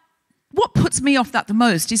 Now, what puts me off that the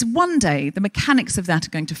most is one day the mechanics of that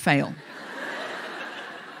are going to fail.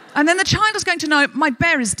 And then the child is going to know, my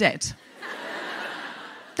bear is dead.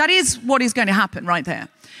 That is what is going to happen right there.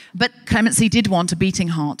 But Clemency did want a beating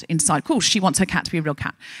heart inside. Of course, she wants her cat to be a real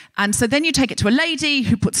cat. And so then you take it to a lady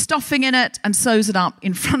who puts stuffing in it and sews it up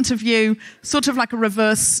in front of you, sort of like a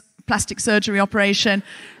reverse plastic surgery operation.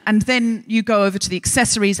 And then you go over to the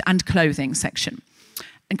accessories and clothing section.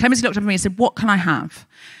 And Clemency looked up at me and said, "What can I have?"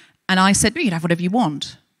 And I said, "You can have whatever you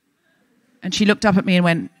want." And she looked up at me and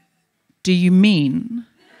went, "Do you mean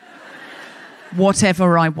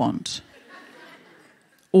whatever I want?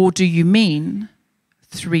 Or do you mean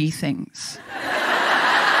 3 things?"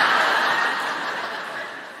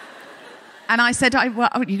 And I said, well,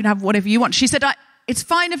 "You can have whatever you want." She said, "It's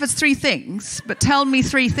fine if it's 3 things, but tell me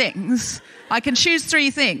 3 things. I can choose 3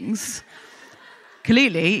 things."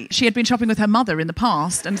 Clearly, she had been shopping with her mother in the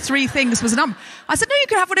past, and 3 things was a number. I said, "No, you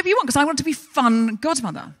can have whatever you want, because I want to be fun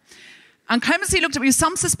godmother." And Clemency looked at me with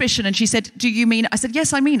some suspicion, and she said, "Do you mean it?" I said,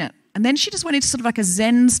 "Yes, I mean it." And then she just went into sort of like a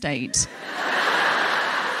Zen state.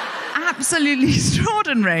 Absolutely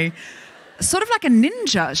extraordinary. Sort of like a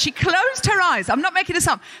ninja. She closed her eyes, I'm not making this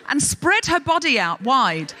up, and spread her body out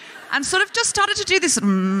wide and sort of just started to do this.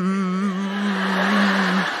 And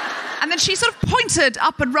then she sort of pointed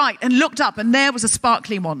up and right and looked up, and there was a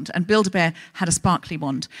sparkly wand, and Build-A-Bear had a sparkly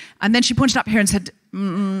wand. And then she pointed up here and said,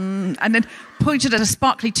 and then pointed at a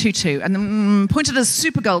sparkly tutu, and then pointed at a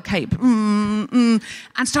Supergirl cape, and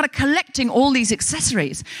started collecting all these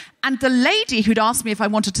accessories. And the lady who'd asked me if I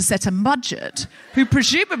wanted to set a budget, who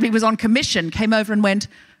presumably was on commission, came over and went,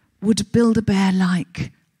 "Would Build-A-Bear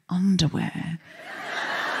like underwear?"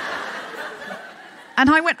 And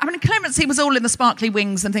I went, Clemency was all in the sparkly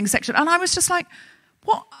wings and things section. And I was just like,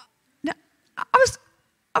 what? No. I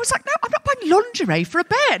was like, no, I'm not buying lingerie for a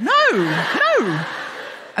bear. No.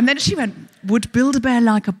 And then she went, would Build-A-Bear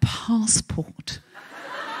like a passport?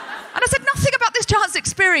 And I said, nothing about this child's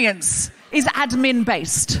experience is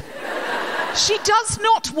admin-based. She does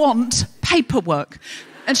not want paperwork.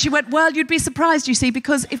 And she went, well, you'd be surprised, you see,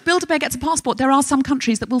 because if Build-A-Bear gets a passport, there are some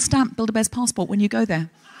countries that will stamp Build-A-Bear's passport when you go there.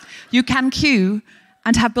 You can queue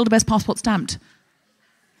and have Build-A-Bear's passport stamped.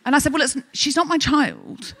 And I said, well, she's not my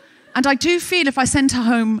child. And I do feel if I send her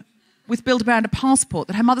home with Build-A-Bear and a passport,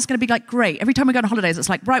 that her mother's going to be like, great. Every time we go on holidays, it's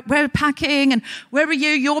like, right, we're packing, and where are you?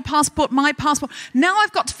 Your passport, my passport. Now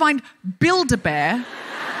I've got to find Build-A-Bear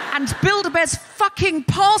and Build-A-Bear's fucking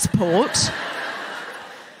passport,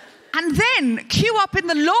 and then queue up in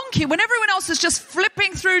the long queue when everyone else is just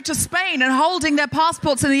flipping through to Spain and holding their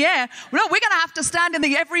passports in the air. Well, no, we're going to have to stand in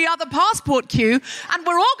the every other passport queue, and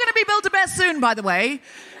we're all going to be Build-A-Bear soon, by the way,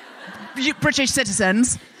 you British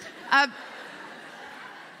citizens.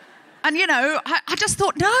 And, you know, I just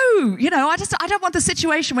thought, no, you know, I don't want the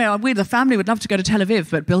situation where we, the family, would love to go to Tel Aviv,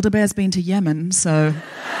 but Build-A-Bear's been to Yemen, so...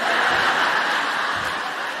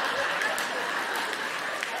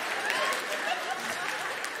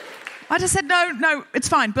 I just said, no, it's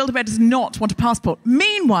fine. Build-A-Bear does not want a passport.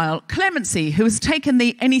 Meanwhile, Clemency, who has taken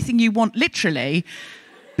the anything you want literally,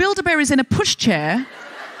 Build-A-Bear is in a pushchair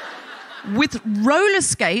with roller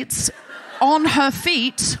skates on her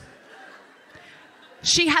feet.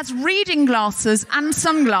 She has reading glasses and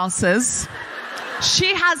sunglasses.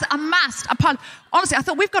 She has amassed a pile. Honestly, I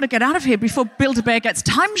thought, we've got to get out of here before Build-A-Bear gets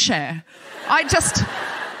timeshare.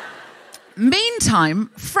 Meantime,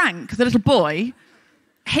 Frank, the little boy,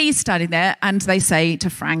 he's standing there, and they say to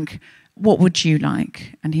Frank, what would you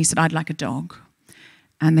like? And he said, I'd like a dog.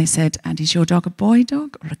 And they said, and is your dog a boy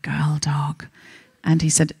dog or a girl dog? And he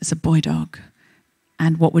said, it's a boy dog.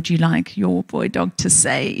 And what would you like your boy dog to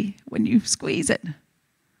say when you squeeze it?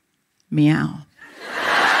 Meow.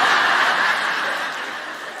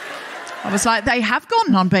 I was like, they have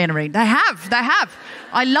gone non-binary. They have.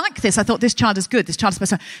 I like this. I thought, this child is good. This child is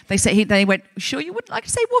supposed to... They went, sure you wouldn't like to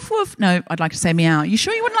say woof woof? No, I'd like to say meow. You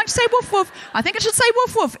sure you wouldn't like to say woof woof? I think it should say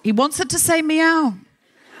woof woof. He wants it to say meow.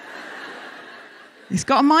 He's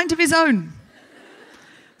got a mind of his own.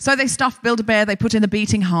 So they stuff Build-A-Bear, they put in the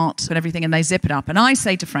beating heart and everything, and they zip it up. And I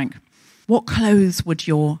say to Frank, what clothes would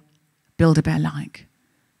your Build-A-Bear like?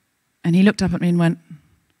 And he looked up at me and went,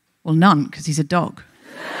 well, none, because he's a dog.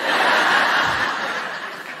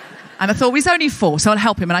 And I thought, well, he's only 4, so I'll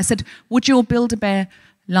help him. And I said, would your Build-A-Bear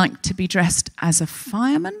like to be dressed as a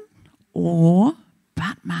fireman or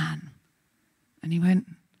Batman? And he went,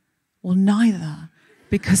 well, neither,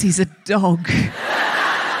 because he's a dog.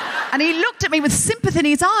 And he looked at me with sympathy in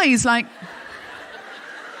his eyes, like,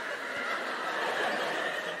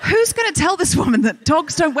 who's going to tell this woman that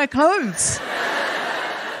dogs don't wear clothes?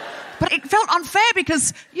 But it felt unfair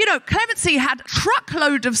because, you know, Clemency had a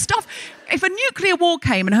truckload of stuff. If a nuclear war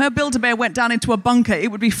came and her Build-A-Bear went down into a bunker, it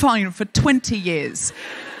would be fine for 20 years.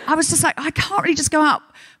 I was just like, I can't really just go out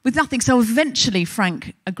with nothing. So eventually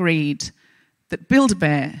Frank agreed that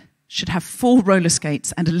Build-A-Bear should have 4 roller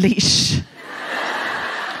skates and a leash.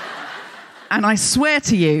 And I swear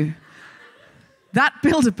to you, that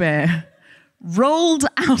Build-A-Bear rolled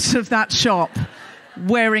out of that shop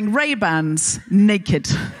wearing Ray-Bans naked.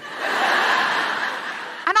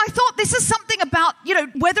 And I thought, this is something about, you know,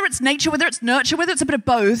 whether it's nature, whether it's nurture, whether it's a bit of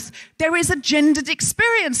both, there is a gendered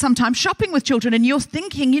experience sometimes shopping with children, and you're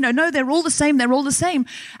thinking, you know, no, they're all the same.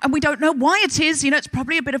 And we don't know why it is, you know, it's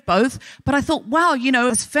probably a bit of both. But I thought, wow, you know,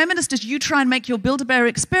 as feminist as you try and make your Build-A-Bear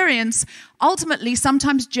experience, ultimately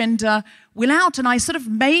sometimes gender will out. And I sort of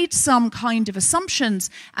made some kind of assumptions.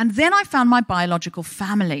 And then I found my biological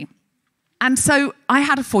family. And so I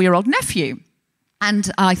had a 4-year-old nephew. And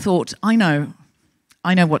I thought, I know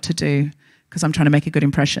what to do because I'm trying to make a good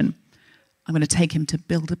impression. I'm going to take him to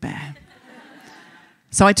Build-A-Bear.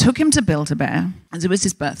 So I took him to Build-A-Bear, and it was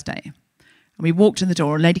his birthday. And we walked in the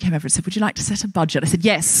door, a lady came over and said, would you like to set a budget? I said,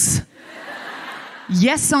 yes.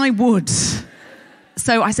 Yes, I would.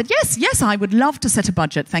 So I said, yes, I would love to set a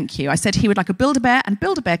budget, thank you. I said he would like a Build-A-Bear, and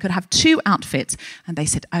Build-A-Bear could have 2 outfits. And they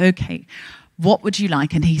said, okay, what would you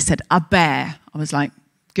like? And he said, a bear. I was like,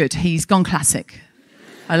 good, he's gone classic.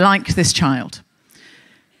 I like this child.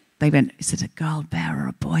 They went, is it a girl bear or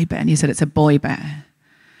a boy bear? And he said, it's a boy bear.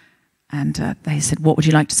 And they said, what would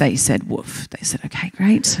you like to say? He said, woof. They said, okay,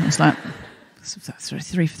 great. I was like,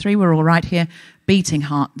 3 for 3, we're all right here. Beating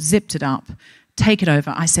heart, zipped it up, take it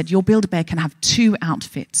over. I said, your Build-A-Bear can have 2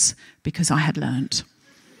 outfits because I had learned.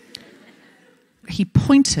 He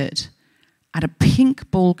pointed and a pink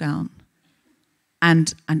ball gown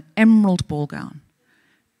and an emerald ball gown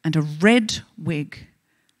and a red wig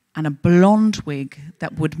and a blonde wig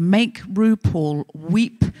that would make RuPaul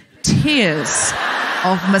weep tears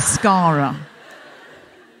of mascara.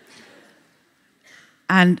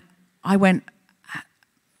 And I went,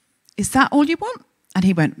 is that all you want? And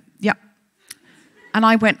he went, yeah. And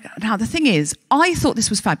I went, now the thing is, I thought this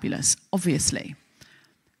was fabulous, obviously.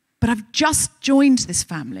 But I've just joined this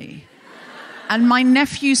family. And my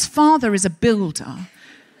nephew's father is a builder.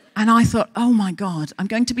 And I thought, oh my God, I'm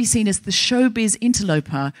going to be seen as the showbiz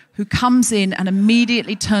interloper who comes in and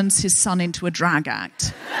immediately turns his son into a drag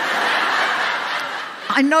act.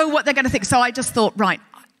 I know what they're going to think. So I just thought, right,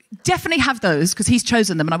 definitely have those because he's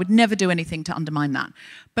chosen them and I would never do anything to undermine that.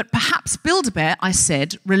 But perhaps Build-A-Bear, I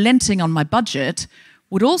said, relenting on my budget,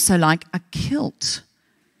 would also like a kilt.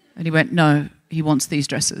 And he went, no, he wants these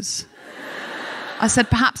dresses. I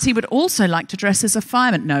said, perhaps he would also like to dress as a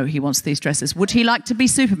fireman. No, he wants these dresses. Would he like to be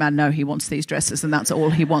Superman? No, he wants these dresses, and that's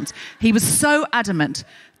all he wants. He was so adamant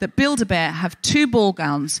that Build-A-Bear have 2 ball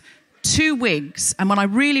gowns, 2 wigs, and when I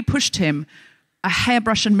really pushed him, a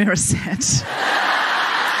hairbrush and mirror set.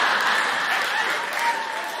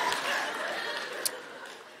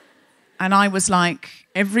 And I was like,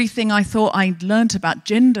 everything I thought I'd learnt about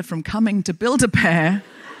gender from coming to Build-A-Bear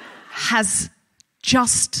has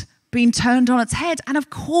just been turned on its head. And of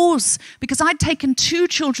course, because I'd taken 2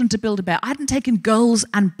 children to Build-A-Bear, I hadn't taken girls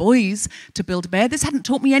and boys to Build-A-Bear. This hadn't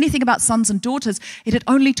taught me anything about sons and daughters. It had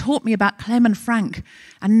only taught me about Clem and Frank.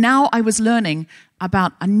 And now I was learning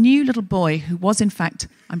about a new little boy who was, in fact,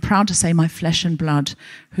 I'm proud to say, my flesh and blood,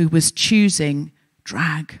 who was choosing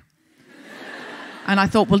drag. And I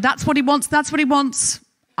thought, well, that's what he wants, that's what he wants.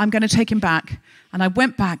 I'm going to take him back. And I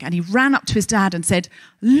went back and he ran up to his dad and said,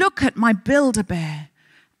 look at my Build-A-Bear.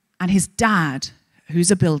 And his dad,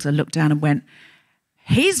 who's a builder, looked down and went,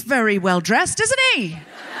 he's very well dressed, isn't he?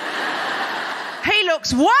 He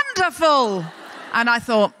looks wonderful. And I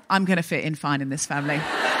thought, I'm going to fit in fine in this family.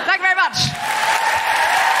 Thank you very much.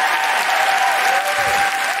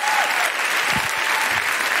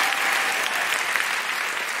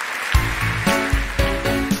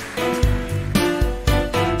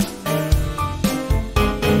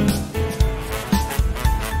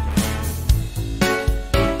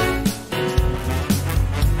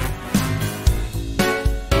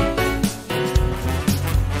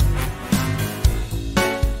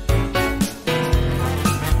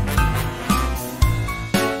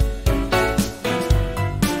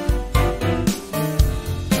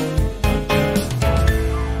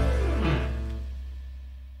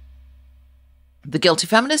 The Guilty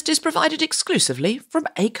Feminist is provided exclusively from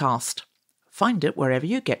Acast. Find it wherever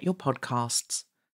you get your podcasts.